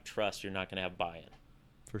don't have trust, you're not going to have buy-in.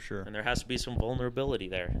 For sure. And there has to be some vulnerability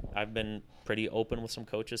there. I've been pretty open with some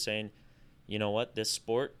coaches saying, you know what, this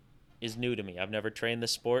sport is new to me. I've never trained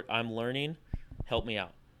this sport. I'm learning. Help me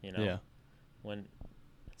out. Yeah.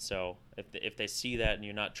 So if they see that and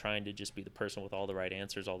you're not trying to just be the person with all the right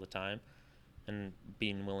answers all the time and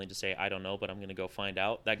being willing to say, I don't know, but I'm going to go find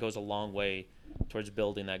out, that goes a long way towards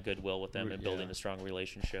building that goodwill with them and building a strong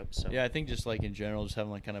relationship. So yeah, I think just like in general, just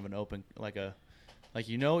having like kind of an open, like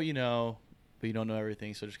you know what you know, but you don't know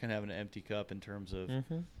everything. So just kind of having an empty cup in terms of,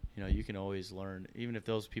 you can always learn, even if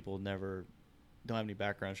those people don't have any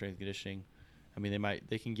background in strength and conditioning. I mean,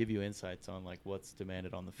 they can give you insights on like what's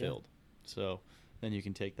demanded on the field. So then you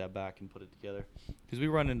can take that back and put it together. Because we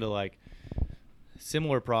run into like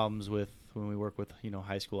similar problems with when we work with,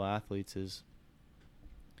 high school athletes is,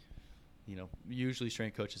 usually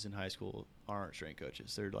strength coaches in high school aren't strength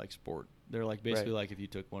coaches. They're like They're like basically like if you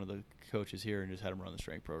took one of the coaches here and just had them run the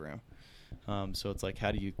strength program. So it's like,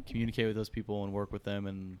 how do you communicate with those people and work with them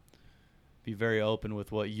and be very open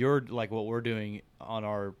with what we're doing on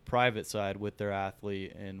our private side with their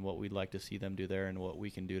athlete and what we'd like to see them do there and what we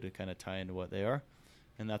can do to kind of tie into what they are.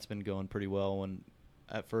 And that's been going pretty well. When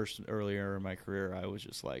at first, earlier in my career, I was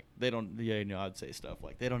just like, I'd say stuff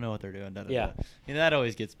like, they don't know what they're doing. Yeah. And that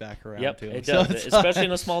always gets back around to them. It does, especially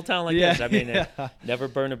in a small town like this. I mean, yeah. Never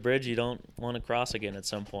burn a bridge you don't want to cross again at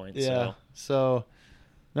some point. Yeah. So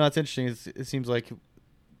no, it's interesting. It seems like,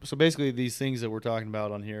 so basically these things that we're talking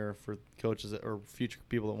about on here for coaches or future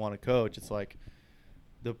people that want to coach, it's like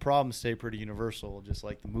the problems stay pretty universal, just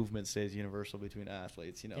like the movement stays universal between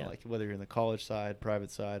athletes, like whether you're in the college side,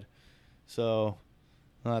 private side. So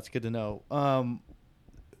that's good to know.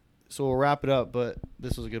 So we'll wrap it up, but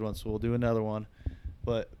this was a good one, so we'll do another one.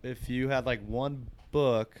 But if you had like one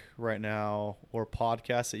book right now or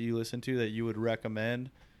podcast that you listen to that you would recommend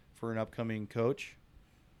for an upcoming coach,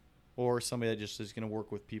 or somebody that just is going to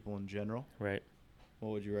work with people in general, right?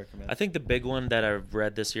 What would you recommend? I think the big one that I've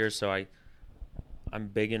read this year, so I'm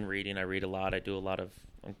big in reading. I read a lot.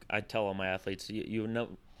 I tell all my athletes, you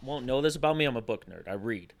won't know this about me. I'm a book nerd. I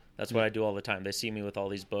read. That's what I do all the time. They see me with all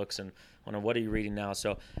these books and wonder, what are you reading now?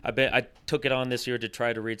 So I took it on this year to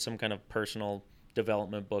try to read some kind of personal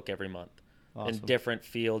development book every month. Awesome. In different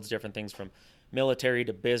fields, different things from military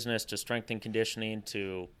to business to strength and conditioning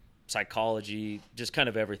to psychology, just kind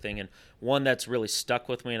of everything. And one that's really stuck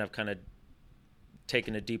with me and I've kind of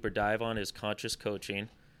taken a deeper dive on is Conscious Coaching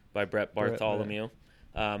by Brett Bartholomew.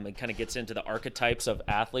 It kind of gets into the archetypes of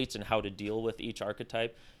athletes and how to deal with each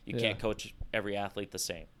archetype. You can't coach every athlete the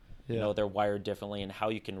same. Yeah. They're wired differently, and how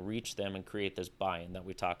you can reach them and create this buy-in that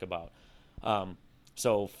we talk about.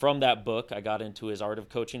 So from that book, I got into his Art of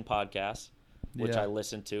Coaching podcast, which I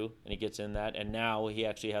listened to, and he gets in that. And now he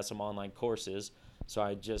actually has some online courses. So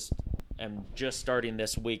I am just starting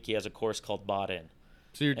this week. He has a course called Bought In.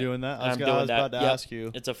 So you're doing that? I'm doing that. I was about to ask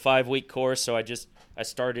you. It's a 5-week course, so I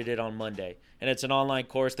started it on Monday. And it's an online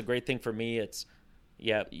course. The great thing for me, it's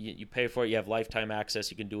you pay for it, you have lifetime access,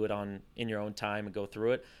 you can do it in your own time and go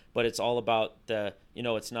through it. But it's all about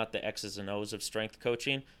it's not the X's and O's of strength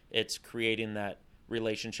coaching. It's creating that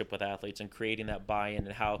relationship with athletes and creating that buy-in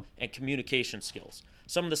and communication skills.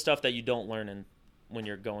 Some of the stuff that you don't learn when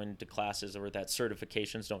you're going to classes or that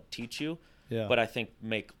certifications don't teach you, but I think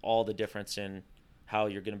make all the difference in how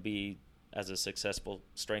you're going to be as a successful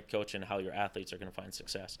strength coach and how your athletes are going to find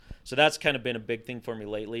success. So that's kind of been a big thing for me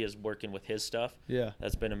lately, is working with his stuff. Yeah.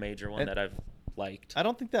 That's been a major one that I've liked. I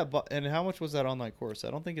don't think that and how much was that online course?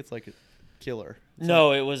 I don't think it's like a killer.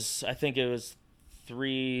 I think it was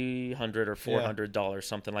 $300 or $400,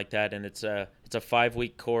 something like that. And it's a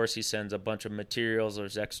 5-week course. He sends a bunch of materials.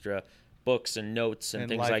 There's extra books and notes and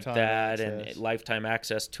things like that, and lifetime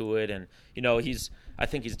access to it. And I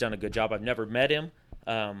think he's done a good job. I've never met him,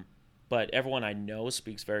 but everyone I know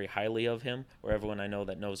speaks very highly of him, or everyone I know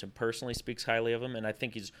that knows him personally speaks highly of him. And I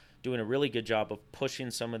think he's doing a really good job of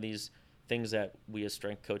pushing some of these things that we as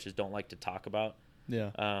strength coaches don't like to talk about.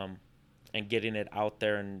 Yeah. And getting it out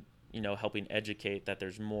there and helping educate that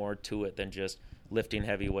there's more to it than just lifting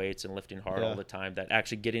heavy weights and lifting hard all the time, that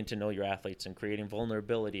actually getting to know your athletes and creating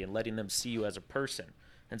vulnerability and letting them see you as a person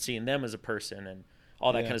and seeing them as a person and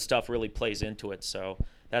all that kind of stuff really plays into it. So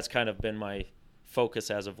that's kind of been my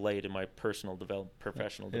focus as of late in my professional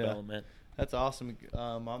development. That's awesome.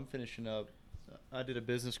 I'm finishing up. I did a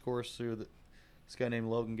business course through this guy named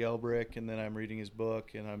Logan Gelbrick, and then I'm reading his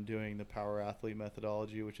book, and I'm doing the Power Athlete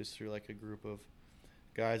methodology, which is through like a group of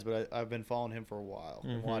guys. But I've been following him for a while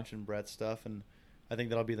and watching Brett's stuff, and I think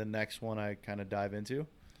that'll be the next one I kind of dive into.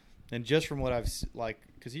 And just from what I've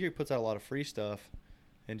because he puts out a lot of free stuff,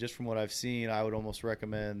 and just from what I've seen, I would almost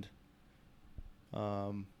recommend,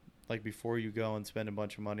 like before you go and spend a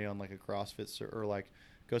bunch of money on like a CrossFit or like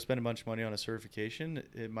go spend a bunch of money on a certification,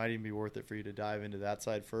 it might even be worth it for you to dive into that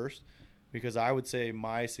side first. Because I would say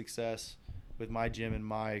my success with my gym and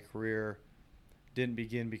my career didn't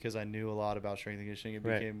begin because I knew a lot about strength and conditioning. It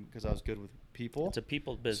became because I was good with people. It's a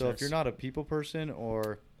people business. So if you're not a people person,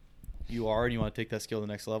 or you are and you want to take that skill to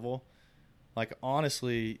the next level, like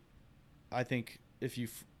honestly, I think if you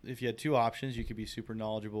had two options, you could be super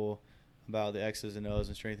knowledgeable about the X's and O's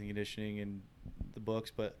and strength and conditioning and the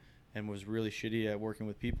books, and was really shitty at working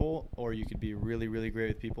with people, or you could be really, really great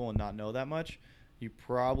with people and not know that much. You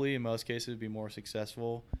probably, in most cases, be more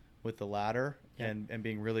successful with the latter and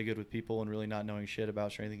being really good with people and really not knowing shit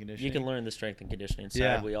about strength and conditioning. You can learn the strength and conditioning side.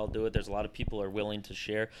 Yeah. We all do it. There's a lot of people are willing to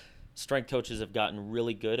share. Strength coaches have gotten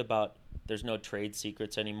really good about there's no trade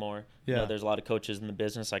secrets anymore. Yeah. There's a lot of coaches in the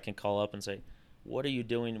business I can call up and say, what are you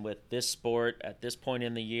doing with this sport at this point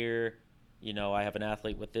in the year? I have an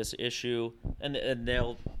athlete with this issue, and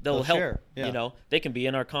they'll help. share, yeah. They can be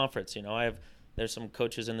in our conference. There's some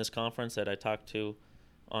coaches in this conference that I talk to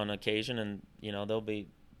on occasion, and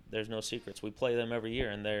there's no secrets. We play them every year,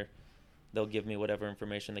 and they'll give me whatever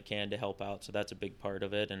information they can to help out. So that's a big part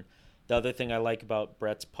of it. And the other thing I like about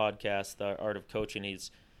Brett's podcast, The Art of Coaching,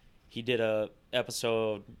 he did a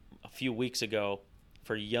episode a few weeks ago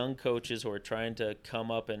for young coaches who are trying to come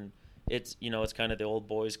up, and it's kind of the old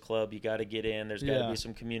boys club. You got to get in. There's got to be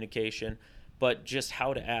some communication, but just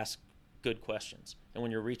how to ask good questions. And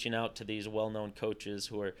when you're reaching out to these well-known coaches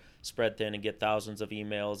who are spread thin and get thousands of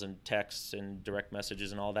emails and texts and direct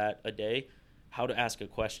messages and all that a day, how to ask a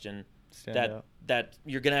question that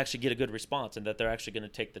you're going to actually get a good response and that they're actually going to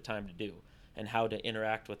take the time to do, and how to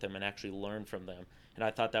interact with them and actually learn from them. And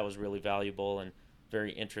I thought that was really valuable and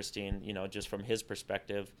very interesting, just from his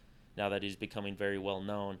perspective, now that he's becoming very well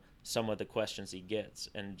known, some of the questions he gets,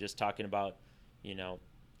 and just talking about,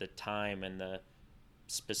 the time and the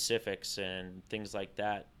specifics and things like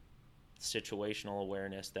that, situational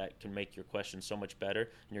awareness that can make your question so much better,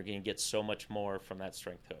 and you're going to get so much more from that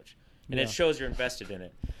strength coach. And it shows you're invested in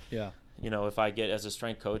it. Yeah. If I get, as a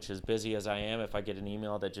strength coach, as busy as I am, if I get an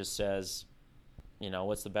email that just says,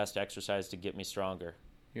 what's the best exercise to get me stronger?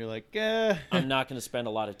 You're like, I'm not going to spend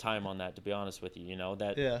a lot of time on that, to be honest with you.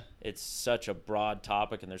 It's such a broad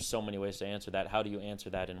topic, and there's so many ways to answer that. How do you answer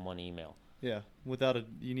that in one email? Yeah,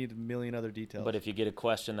 you need a million other details. But if you get a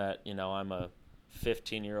question that, I'm a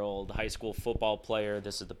 15-year-old high school football player,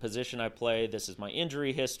 this is the position I play, this is my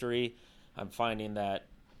injury history, I'm finding that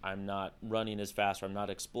I'm not running as fast, or I'm not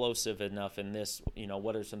explosive enough in this,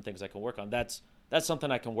 what are some things I can work on? That's something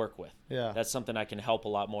I can work with. Yeah. That's something I can help a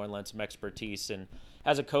lot more and lend some expertise. And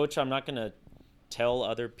as a coach, I'm not going to tell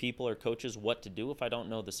other people or coaches what to do if I don't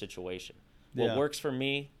know the situation. What works for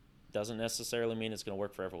me doesn't necessarily mean it's going to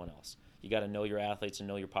work for everyone else. You got to know your athletes and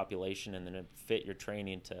know your population, and then fit your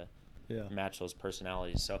training to match those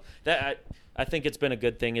personalities. So that I think it's been a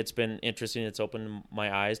good thing. It's been interesting. It's opened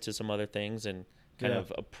my eyes to some other things, and kind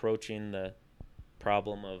of approaching the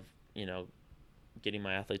problem of, getting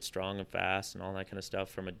my athletes strong and fast and all that kind of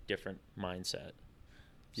stuff from a different mindset.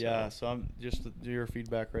 So I'm just your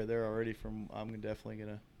feedback right there already I'm definitely going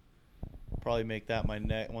to probably make that my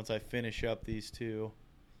next, once I finish up these two,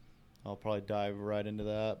 I'll probably dive right into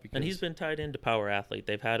that. And he's been tied into Power Athlete.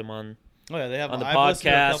 They've had him on they have on the I've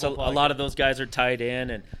podcast. A lot of those guys are tied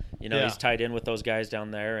in, and he's tied in with those guys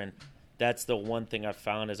down there. And that's the one thing I've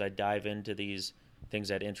found as I dive into these things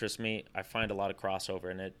that interest me. I find a lot of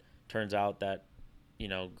crossover, and it turns out that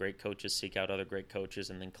great coaches seek out other great coaches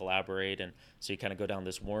and then collaborate, and so you kind of go down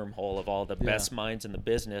this wormhole of all the best minds in the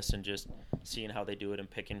business and just seeing how they do it and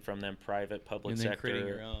picking from them, private, public sector. Creating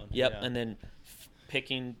your own. And then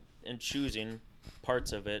picking and choosing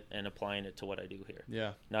parts of it and applying it to what I do here.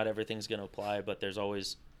 Yeah. Not everything's going to apply, but there's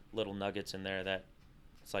always little nuggets in there that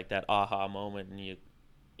it's like that aha moment, and you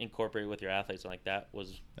incorporate it with your athletes, and that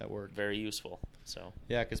worked very useful. So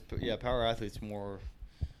because Power Athlete's more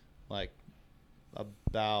like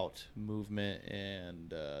about movement and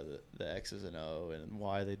the X's and O and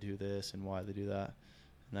why they do this and why they do that.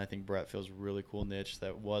 And I think Brett fills a really cool niche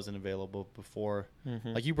that wasn't available before.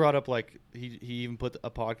 Mm-hmm. Like you brought up, like he even put a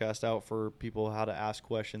podcast out for people how to ask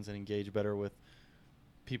questions and engage better with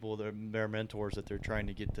people, their mentors that they're trying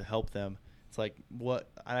to get to help them. It's like,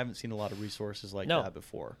 I haven't seen a lot of resources like that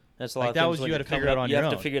before. That's a lot like of that things was when you had to figure it out on your own. You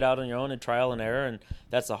have to figure it out on your own and trial and error, and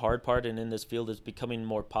that's the hard part. And in this field, it's becoming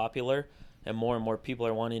more popular, and more people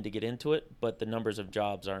are wanting to get into it, but the numbers of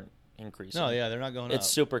jobs aren't increasing. No, they're not going up. It's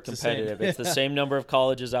super competitive. It's the same number of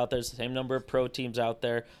colleges out there. It's the same number of pro teams out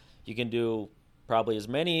there. You can do probably as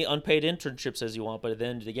many unpaid internships as you want, but at the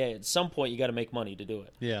end of the day, at some point, you got to make money to do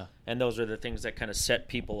it. Yeah. And those are the things that kind of set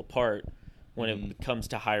people apart when it comes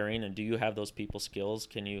to hiring. And do you have those people skills?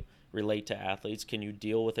 Can you relate to athletes? Can you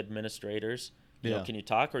deal with administrators? You know, can you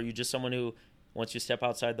talk? Or are you just someone who, once you step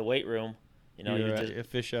outside the weight room, you're just a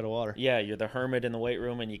fish out of water. Yeah, you're the hermit in the weight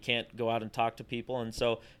room, and you can't go out and talk to people. And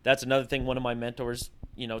so that's another thing one of my mentors,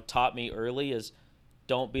 taught me early is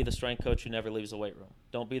don't be the strength coach who never leaves the weight room.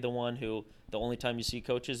 Don't be the one who the only time you see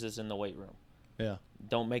coaches is in the weight room. Yeah.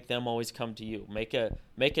 Don't make them always come to you. Make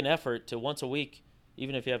an effort to once a week,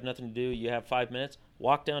 even if you have nothing to do, you have 5 minutes,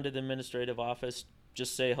 walk down to the administrative office,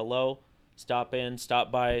 just say hello, stop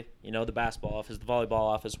by, the basketball office, the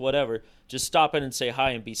volleyball office, whatever. Just stop in and say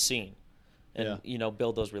hi and be seen. And,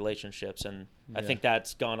 build those relationships. And I think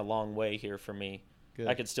that's gone a long way here for me. Good.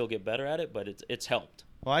 I could still get better at it, but it's helped.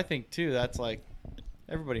 Well, I think, too, that's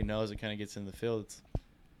everybody knows it kind of gets in the field.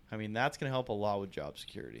 That's going to help a lot with job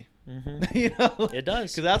security. Mm-hmm. You know, It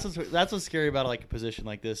does. because that's what's scary about like a position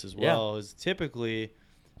like this as well. Is typically,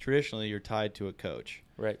 traditionally, you're tied to a coach.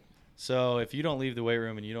 Right. So if you don't leave the weight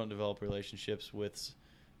room and you don't develop relationships with,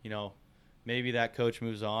 maybe that coach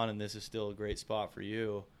moves on and this is still a great spot for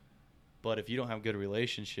you. But if you don't have good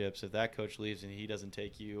relationships, if that coach leaves and he doesn't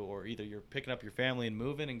take you, or either you're picking up your family and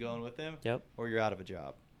moving and going with them, Yep. or you're out of a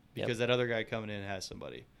job because Yep. that other guy coming in has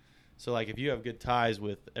somebody. So like if you have good ties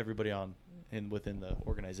with everybody within the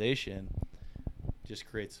organization, just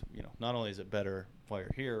creates, not only is it better while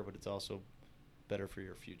you're here, but it's also better for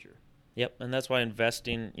your future. Yep, and that's why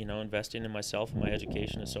investing in myself and my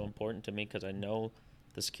education is so important to me, because I know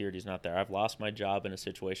the security is not there. I've lost my job in a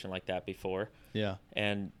situation like that before. Yeah.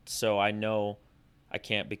 And so I know I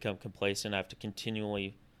can't become complacent. I have to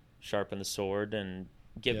continually sharpen the sword and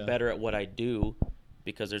get better at what I do,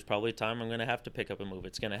 because there's probably a time I'm going to have to pick up and move.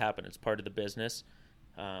 It's going to happen. It's part of the business.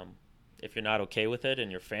 If you're not okay with it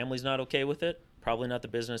and your family's not okay with it, probably not the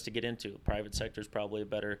business to get into. Private sector is probably a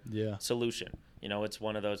better solution. It's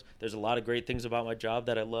one of those. There's a lot of great things about my job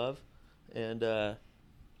that I love, and a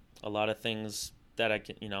lot of things that I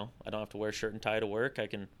can, I don't have to wear a shirt and tie to work. I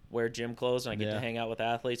can wear gym clothes, and I get to hang out with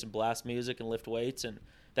athletes and blast music and lift weights, and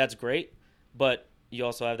that's great. But you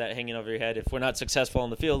also have that hanging over your head. If we're not successful in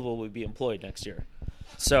the field, will we be employed next year?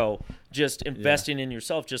 So just investing in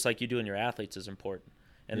yourself, just like you do in your athletes, is important.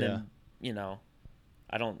 And then,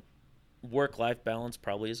 I don't. Work-life balance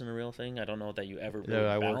probably isn't a real thing. I don't know that you ever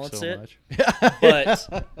really balance it. Much.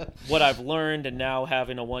 But what I've learned, and now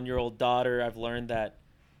having a 1-year-old daughter, I've learned that,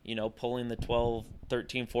 pulling the 12,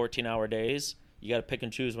 13, 14-hour days, you got to pick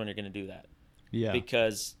and choose when you're going to do that. Yeah.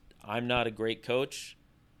 Because I'm not a great coach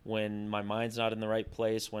when my mind's not in the right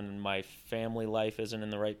place, when my family life isn't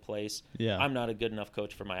in the right place. Yeah. I'm not a good enough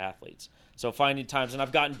coach for my athletes. So finding times, and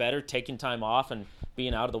I've gotten better, taking time off and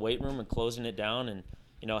being out of the weight room and closing it down, and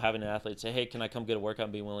having an athlete say, hey, can I come get a workout,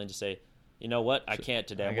 and being willing to say, you know what, I can't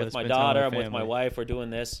today. I'm with my daughter, I'm with my wife, we're doing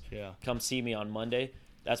this. Yeah. Come see me on Monday.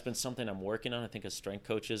 That's been something I'm working on. I think as strength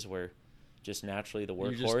coaches, we're just naturally the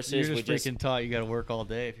workhorses. You're just freaking taught you got to work all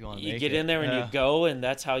day if you want to make it. You get in there and you go, and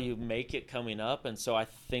that's how you make it coming up. And so I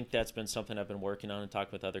think that's been something I've been working on and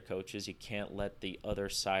talking with other coaches. You can't let the other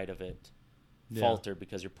side of it falter,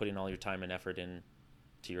 because you're putting all your time and effort in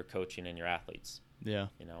to your coaching and your athletes. Yeah.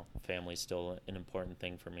 Family's still an important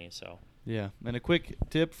thing for me. So. Yeah. And a quick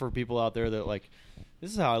tip for people out there that, like,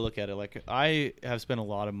 this is how I look at it. Like, I have spent a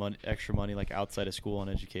lot of extra money, like, outside of school and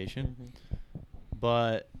education. Mm-hmm.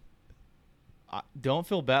 But don't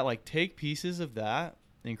feel bad. Like, take pieces of that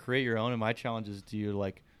and create your own. And my challenge is to,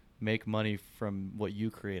 like, make money from what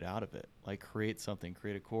you create out of it. Like, create something,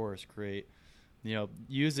 create a course,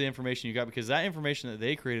 use the information you got. Because that information that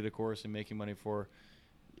they created a course and making money for,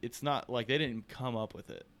 it's not like they didn't come up with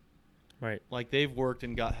it. Right. Like, they've worked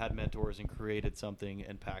and had mentors and created something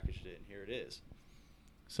and packaged it, and here it is.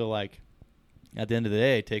 So, like, at the end of the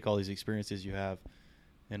day, take all these experiences you have,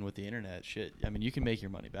 and with the internet, you can make your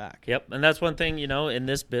money back. Yep, and that's one thing, in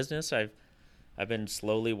this business, I've been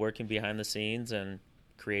slowly working behind the scenes and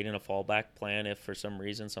creating a fallback plan if for some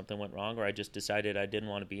reason something went wrong, or I just decided I didn't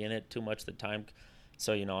want to be in it too much of the time.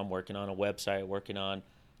 So, I'm working on a website, working on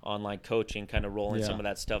online coaching, kind of rolling some of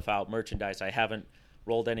that stuff out. Merchandise, I haven't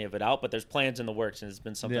rolled any of it out, but there's plans in the works, and it's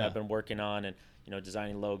been something I've been working on, and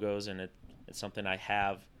designing logos, and it's something I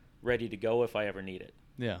have ready to go if I ever need it.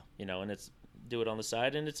 Yeah. And it's do it on the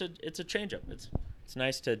side, and it's a change up. It's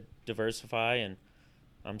nice to diversify, and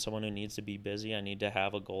I'm someone who needs to be busy. I need to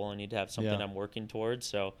have a goal. I need to have something I'm working towards.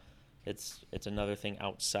 So it's another thing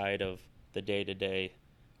outside of the day-to-day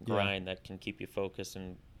grind that can keep you focused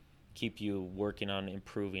and keep you working on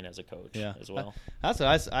improving as a coach as well. That's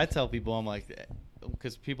what I tell people. I'm like,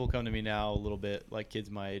 because people come to me now a little bit, like kids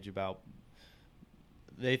my age,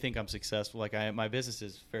 they think I'm successful. Like, my business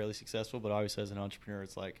is fairly successful, but obviously as an entrepreneur,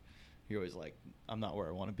 it's like, you're always like, I'm not where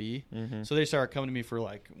I want to be. Mm-hmm. So they start coming to me for,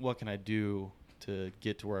 like, what can I do to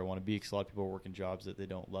get to where I want to be? Because a lot of people are working jobs that they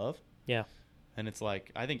don't love. Yeah. And it's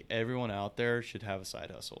like, I think everyone out there should have a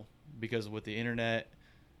side hustle, because with the internet,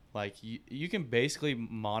 like, you can basically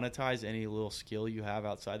monetize any little skill you have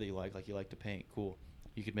outside that you like. Like, you like to paint, cool.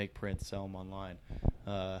 You could make prints, sell them online.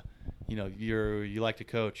 You like to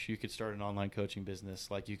coach, you could start an online coaching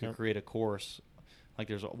business. Like, you could create a course. Like,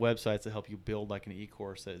 there's websites that help you build, like, an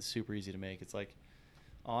e-course that is super easy to make. It's like,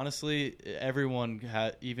 honestly, everyone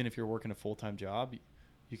even if you're working a full-time job,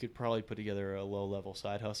 you could probably put together a low-level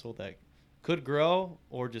side hustle that could grow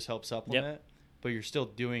or just help supplement. but you're still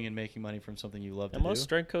doing and making money from something you love And to most do.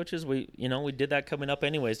 strength coaches, we did that coming up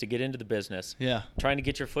anyways to get into the business. Yeah. Trying to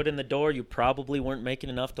get your foot in the door, you probably weren't making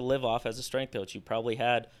enough to live off as a strength coach. You probably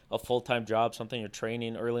had a full-time job, something you're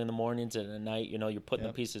training early in the mornings and at night, you're putting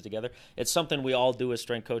the pieces together. It's something we all do as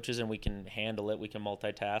strength coaches, and we can handle it. We can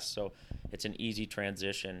multitask, so it's an easy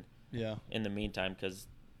transition in the meantime, because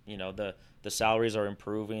the salaries are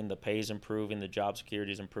improving, the pay is improving, the job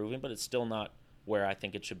security is improving, but it's still not where I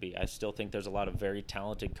think it should be. I still think there's a lot of very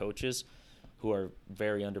talented coaches who are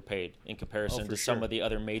very underpaid in comparison to some of the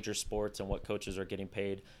other major sports and what coaches are getting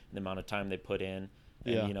paid and the amount of time they put in.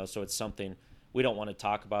 And, so it's something we don't want to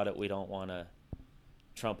talk about it. We don't want to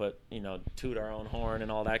trumpet, toot our own horn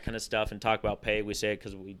and all that kind of stuff and talk about pay. We say it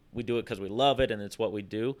because we do it because we love it and it's what we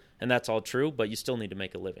do. And that's all true, but you still need to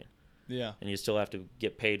make a living. Yeah. And you still have to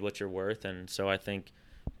get paid what you're worth. And so I think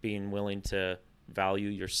being willing to value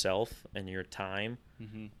yourself and your time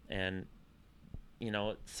and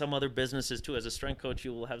some other businesses too, as a strength coach,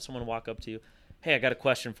 you will have someone walk up to you, hey, I got a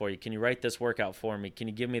question for you, can you write this workout for me, can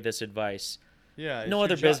you give me this advice? No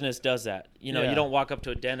other business does that. You don't walk up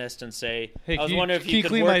to a dentist and say, hey, I was wondering if you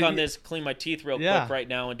could work on this, clean my teeth real quick right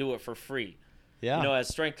now and do it for free. As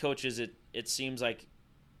strength coaches, it seems like,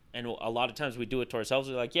 and a lot of times we do it to ourselves,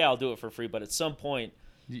 we're like, I'll do it for free, but at some point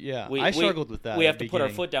I struggled with that. We have to put our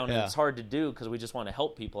foot down, and it's hard to do because we just want to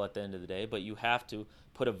help people at the end of the day. But you have to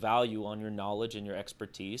put a value on your knowledge and your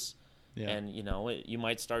expertise. And you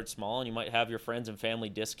might start small, and you might have your friends and family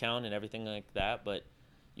discount and everything like that. But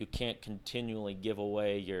you can't continually give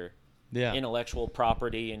away your intellectual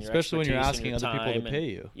property and your especially when you're asking other people to pay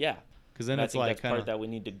you. Yeah, because then it's that's part that we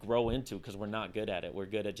need to grow into because we're not good at it. We're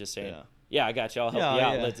good at just saying, I got you. I'll help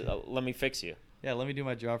you out. Let me fix you. Yeah, let me do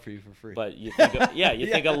my job for you for free. But you think,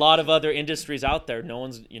 think a lot of other industries out there.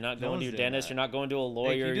 You're not going to your dentist. You're not going to a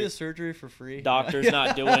lawyer. Hey, can you do surgery for free? Doctor's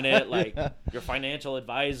not doing it. Like your financial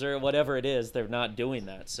advisor, whatever it is, they're not doing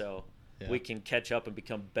that. So we can catch up and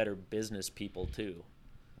become better business people too.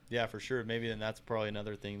 Yeah, for sure. Maybe then that's probably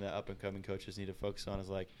another thing that up and coming coaches need to focus on is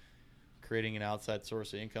like creating an outside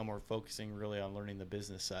source of income or focusing really on learning the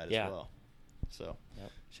business side as well. So,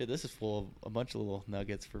 shit, this is full of a bunch of little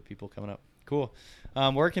nuggets for people coming up. Cool.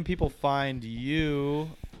 Where can people find you?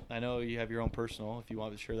 I know you have your own personal, if you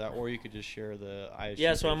want to share that, or you could just share the ISU.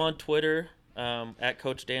 Yeah, so I'm on Twitter at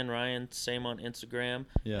Coach Dan Ryan, same on Instagram.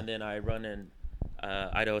 And then I run an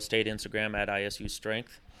Idaho State Instagram at ISU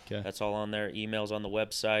Strength. Okay. That's all on there. Emails on the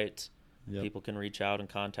website. People can reach out and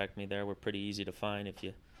contact me there. We're pretty easy to find if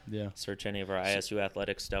you search any of our ISU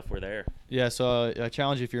athletics stuff. We're there. Yeah, so I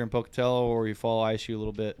challenge you, if you're in Pocatello or you follow ISU a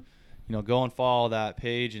little bit, go and follow that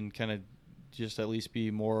page and kind of just at least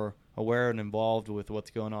be more aware and involved with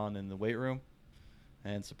what's going on in the weight room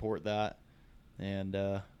and support that. And,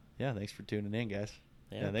 thanks for tuning in, guys.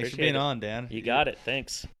 Thanks for being on, Dan. You got it.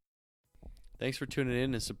 Thanks. Thanks for tuning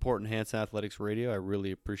in and supporting Enhanced Athletics Radio. I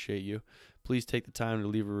really appreciate you. Please take the time to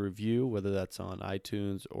leave a review, whether that's on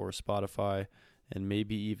iTunes or Spotify, and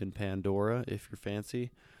maybe even Pandora if you're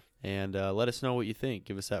fancy. And let us know what you think.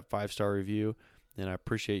 Give us that 5-star review. And I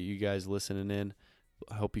appreciate you guys listening in.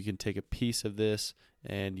 I hope you can take a piece of this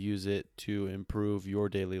and use it to improve your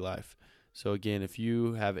daily life. So again, if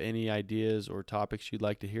you have any ideas or topics you'd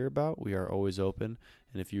like to hear about, we are always open.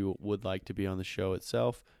 And if you would like to be on the show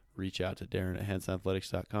itself, reach out to Darren at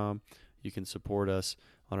HansenAthletics.com. You can support us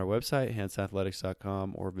on our website,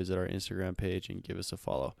 HansenAthletics.com, or visit our Instagram page and give us a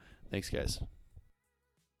follow. Thanks, guys.